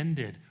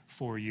ended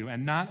for you.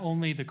 And not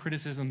only the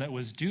criticism that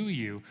was due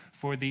you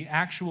for the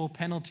actual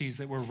penalties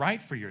that were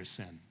right for your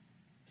sin,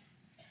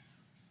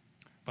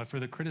 but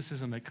for the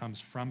criticism that comes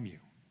from you.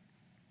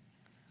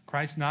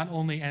 Christ not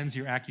only ends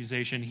your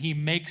accusation, he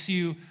makes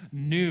you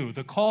new.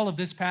 The call of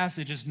this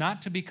passage is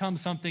not to become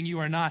something you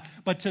are not,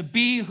 but to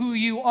be who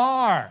you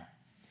are.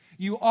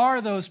 You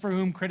are those for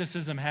whom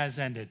criticism has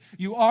ended.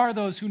 You are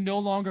those who no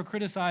longer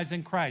criticize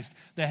in Christ.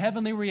 The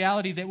heavenly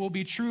reality that will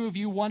be true of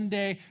you one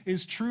day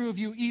is true of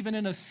you even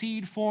in a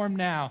seed form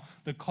now.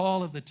 The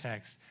call of the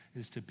text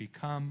is to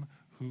become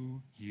who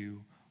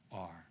you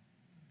are.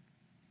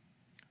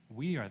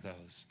 We are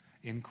those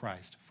in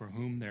Christ for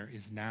whom there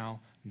is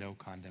now no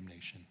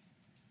condemnation.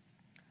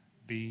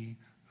 Be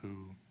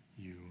who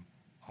you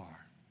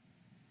are.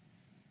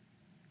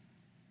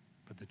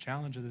 But the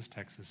challenge of this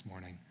text this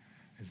morning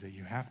is that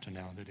you have to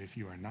know that if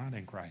you are not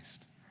in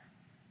Christ,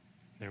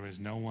 there is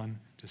no one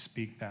to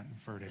speak that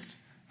verdict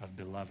of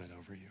beloved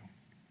over you.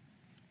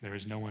 There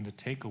is no one to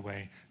take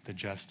away the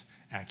just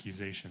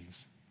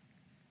accusations.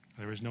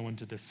 There is no one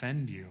to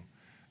defend you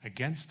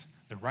against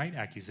the right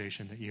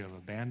accusation that you have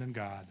abandoned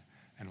God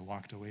and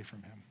walked away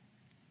from him.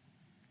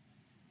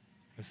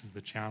 This is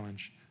the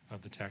challenge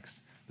of the text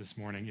this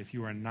morning. If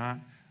you are not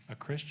a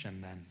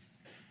Christian, then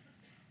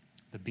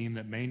the beam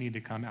that may need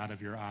to come out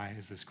of your eye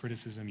is this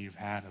criticism you've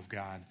had of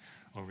God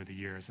over the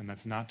years. And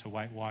that's not to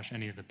whitewash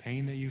any of the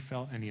pain that you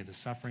felt, any of the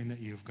suffering that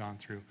you've gone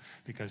through,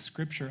 because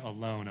Scripture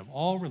alone, of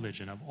all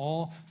religion, of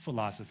all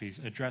philosophies,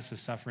 addresses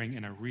suffering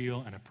in a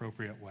real and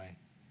appropriate way.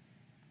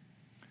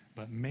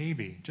 But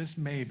maybe, just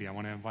maybe, I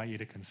want to invite you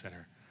to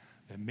consider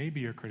that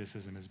maybe your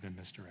criticism has been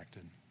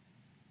misdirected.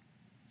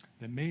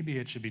 That maybe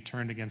it should be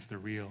turned against the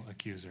real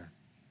accuser.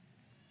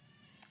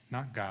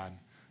 Not God,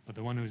 but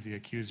the one who is the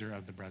accuser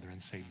of the brethren,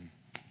 Satan.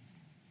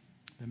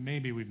 That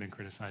maybe we've been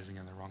criticizing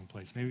in the wrong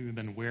place. Maybe we've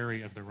been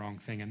wary of the wrong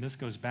thing. And this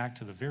goes back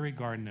to the very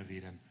Garden of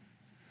Eden,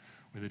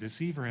 where the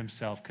deceiver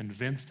himself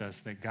convinced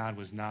us that God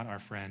was not our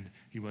friend,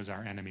 he was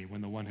our enemy,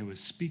 when the one who was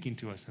speaking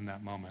to us in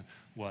that moment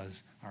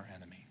was our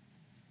enemy.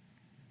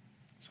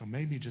 So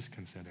maybe just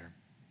consider,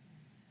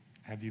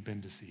 have you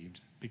been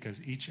deceived?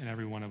 Because each and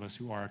every one of us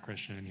who are a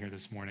Christian in here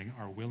this morning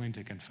are willing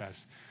to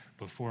confess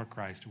before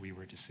Christ we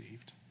were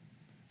deceived.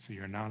 So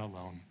you're not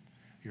alone.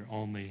 You're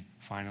only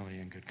finally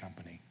in good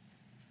company.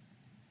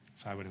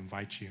 So I would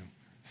invite you,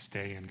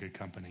 stay in good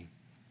company.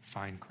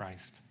 Find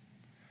Christ.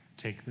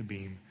 Take the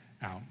beam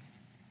out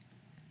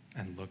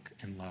and look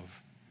in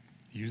love.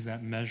 Use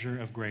that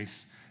measure of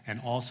grace and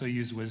also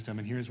use wisdom.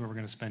 And here's where we're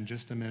going to spend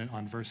just a minute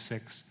on verse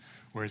 6,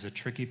 where it's a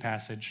tricky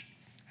passage.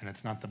 And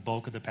it's not the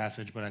bulk of the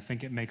passage, but I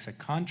think it makes a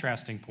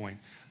contrasting point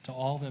to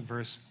all that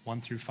verse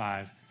 1 through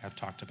 5 have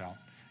talked about.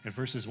 And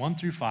verses 1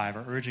 through 5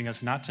 are urging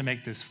us not to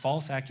make this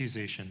false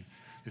accusation,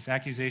 this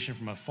accusation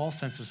from a false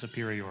sense of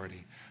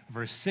superiority.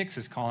 Verse 6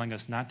 is calling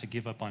us not to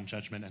give up on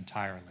judgment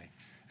entirely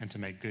and to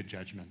make good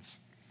judgments.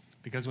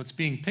 Because what's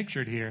being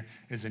pictured here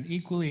is an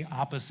equally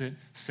opposite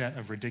set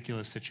of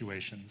ridiculous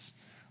situations.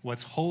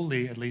 what's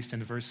holy, at least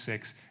in verse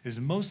 6, is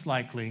most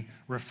likely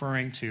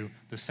referring to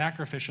the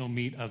sacrificial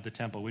meat of the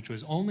temple, which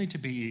was only to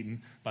be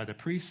eaten by the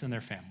priests and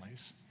their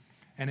families.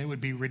 And it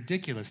would be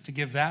ridiculous to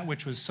give that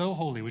which was so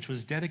holy, which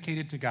was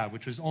dedicated to God,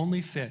 which was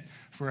only fit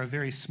for a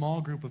very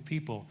small group of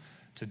people,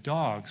 to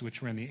dogs,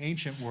 which were in the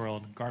ancient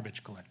world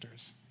garbage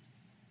collectors.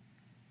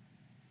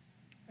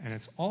 And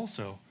it's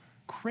also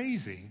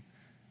crazy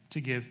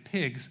to give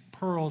pigs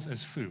pearls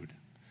as food,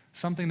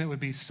 something that would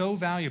be so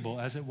valuable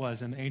as it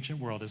was in the ancient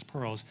world as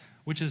pearls,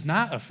 which is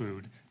not a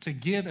food, to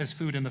give as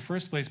food in the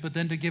first place, but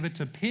then to give it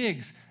to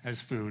pigs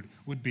as food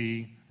would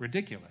be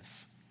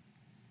ridiculous.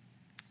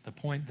 The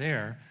point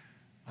there,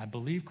 I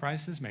believe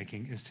Christ is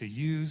making, is to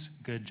use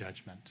good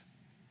judgment.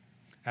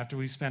 After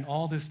we've spent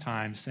all this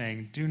time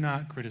saying, do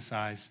not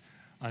criticize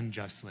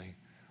unjustly,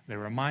 the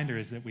reminder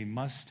is that we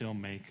must still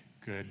make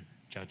good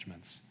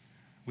judgments.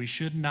 We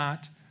should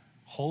not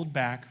hold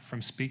back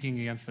from speaking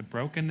against the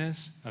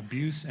brokenness,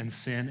 abuse, and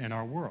sin in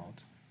our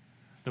world.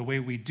 The way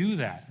we do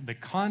that, the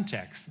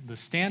context, the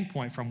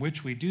standpoint from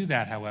which we do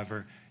that,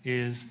 however,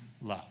 is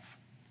love,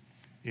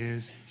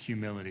 is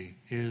humility,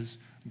 is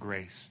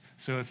grace.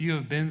 So if you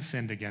have been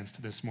sinned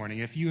against this morning,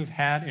 if you have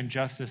had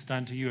injustice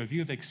done to you, if you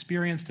have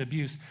experienced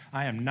abuse,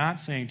 I am not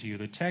saying to you,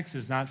 the text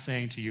is not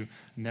saying to you,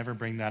 never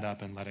bring that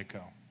up and let it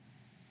go.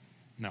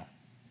 No.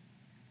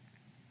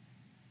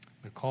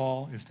 The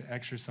call is to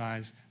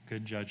exercise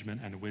good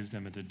judgment and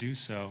wisdom, and to do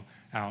so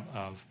out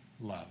of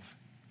love.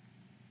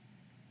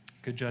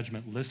 Good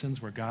judgment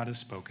listens where God has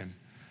spoken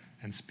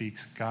and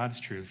speaks God's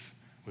truth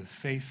with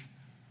faith,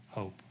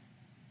 hope,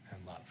 and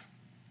love.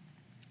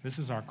 This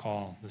is our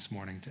call this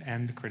morning, to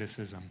end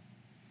criticism.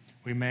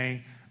 We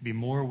may be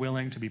more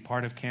willing to be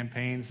part of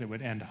campaigns that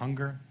would end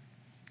hunger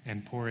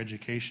and poor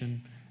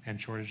education and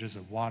shortages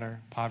of water,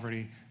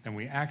 poverty, than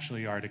we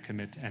actually are to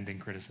commit to ending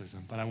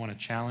criticism. But I want to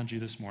challenge you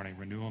this morning,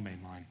 Renewal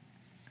Mainline.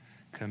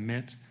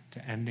 Commit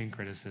to ending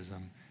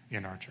criticism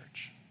in our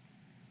church.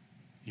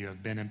 You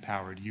have been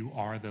empowered. You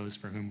are those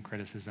for whom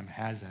criticism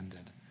has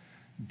ended.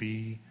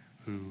 Be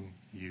who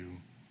you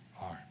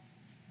are.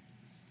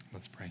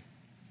 Let's pray.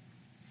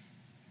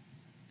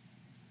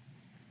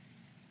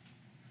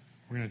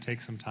 We're going to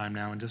take some time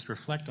now and just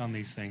reflect on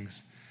these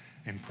things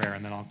in prayer,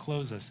 and then I'll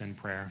close us in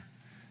prayer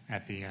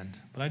at the end.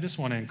 But I just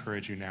want to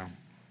encourage you now.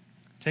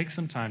 Take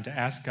some time to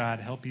ask God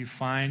to help you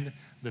find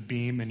the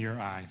beam in your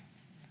eye,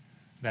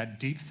 that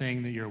deep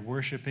thing that you're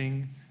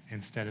worshiping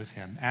instead of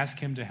Him. Ask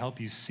Him to help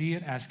you see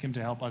it. Ask Him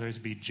to help others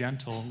be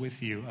gentle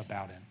with you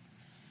about it.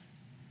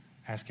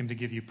 Ask Him to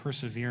give you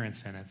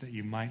perseverance in it, that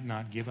you might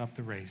not give up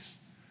the race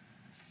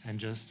and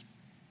just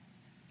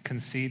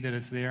concede that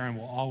it's there and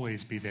will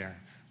always be there.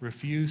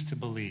 Refuse to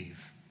believe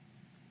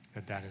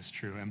that that is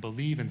true, and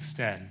believe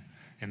instead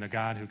in the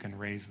God who can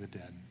raise the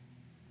dead.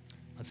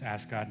 Let's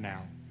ask God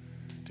now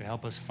to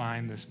help us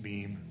find this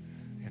beam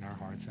in our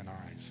hearts and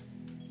our eyes.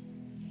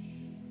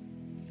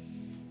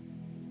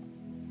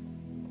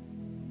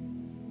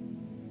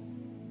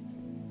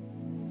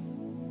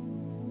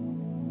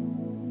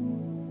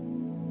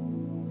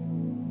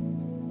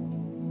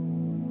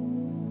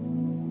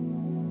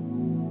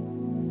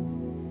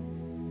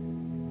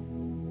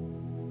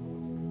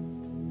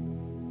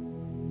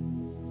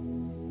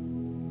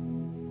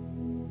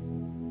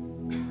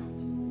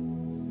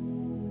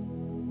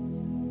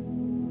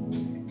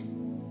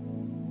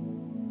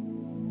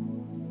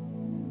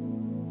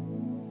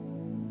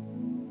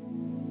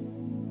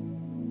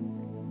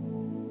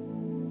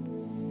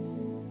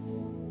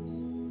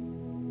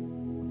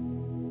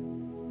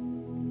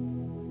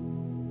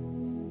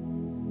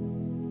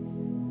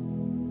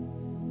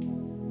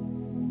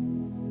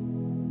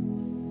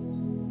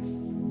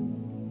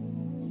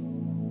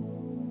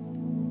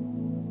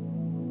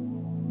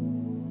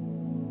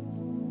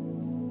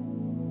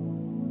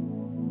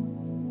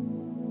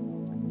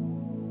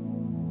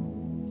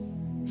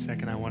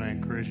 Second, I want to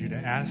encourage you to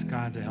ask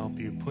God to help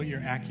you put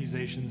your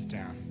accusations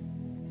down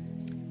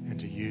and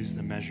to use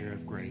the measure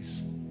of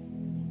grace,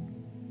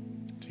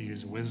 to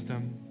use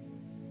wisdom,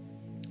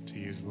 to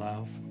use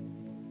love.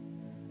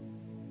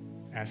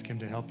 Ask Him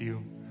to help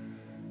you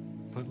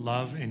put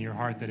love in your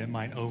heart that it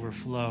might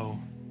overflow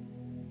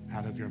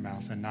out of your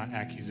mouth and not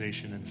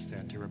accusation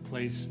instead, to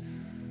replace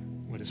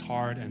what is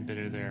hard and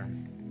bitter there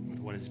with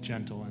what is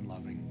gentle and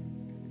loving.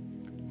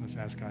 Let's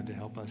ask God to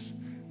help us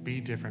be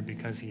different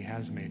because He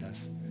has made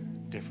us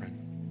different.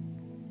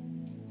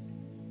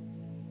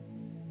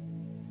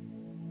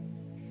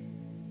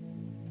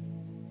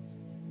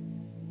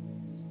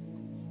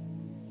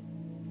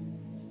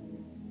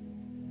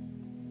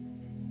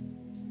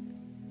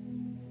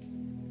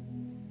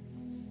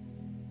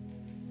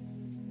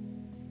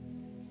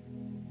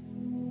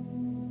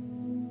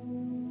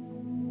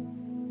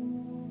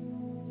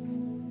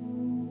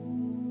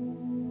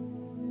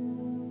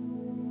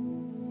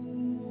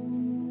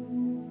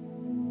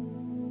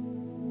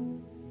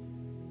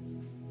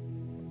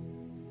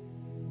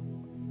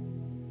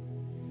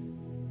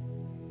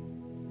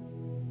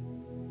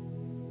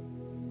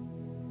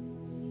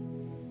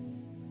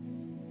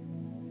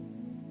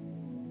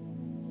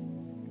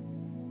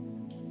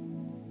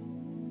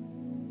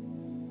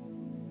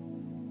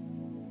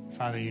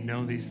 Father, you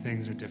know these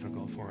things are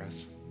difficult for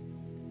us.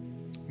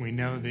 We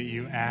know that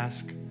you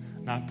ask,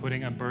 not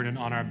putting a burden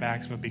on our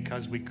backs, but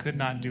because we could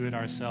not do it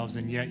ourselves,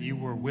 and yet you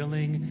were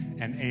willing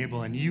and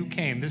able, and you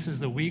came. This is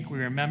the week we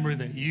remember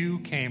that you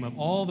came, of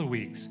all the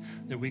weeks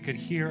that we could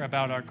hear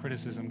about our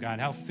criticism, God.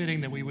 How fitting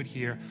that we would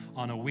hear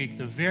on a week,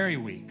 the very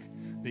week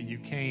that you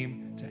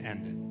came to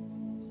end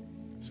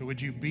it. So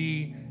would you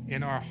be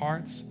in our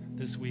hearts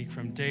this week,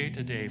 from day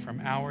to day,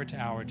 from hour to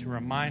hour, to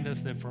remind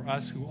us that for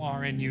us who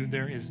are in you,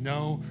 there is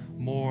no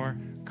more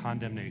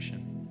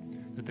condemnation.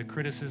 That the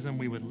criticism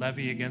we would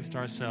levy against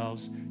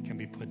ourselves can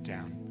be put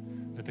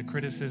down. That the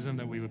criticism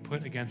that we would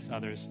put against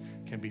others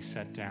can be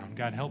set down.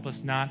 God, help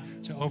us not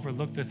to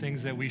overlook the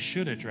things that we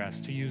should address,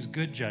 to use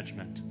good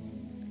judgment,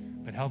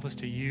 but help us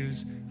to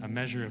use a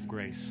measure of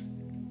grace.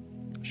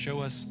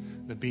 Show us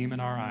the beam in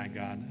our eye,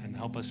 God, and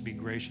help us be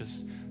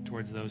gracious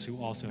towards those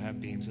who also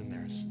have beams in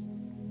theirs.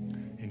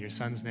 In your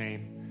Son's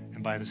name,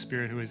 and by the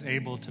Spirit who is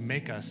able to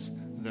make us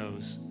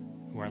those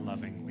who are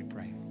loving, we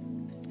pray.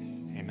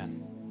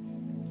 Amen.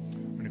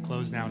 We're going to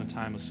close now in a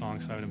time of song,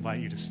 so I would invite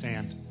you to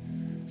stand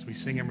as we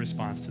sing in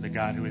response to the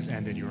God who has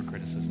ended your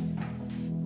criticism.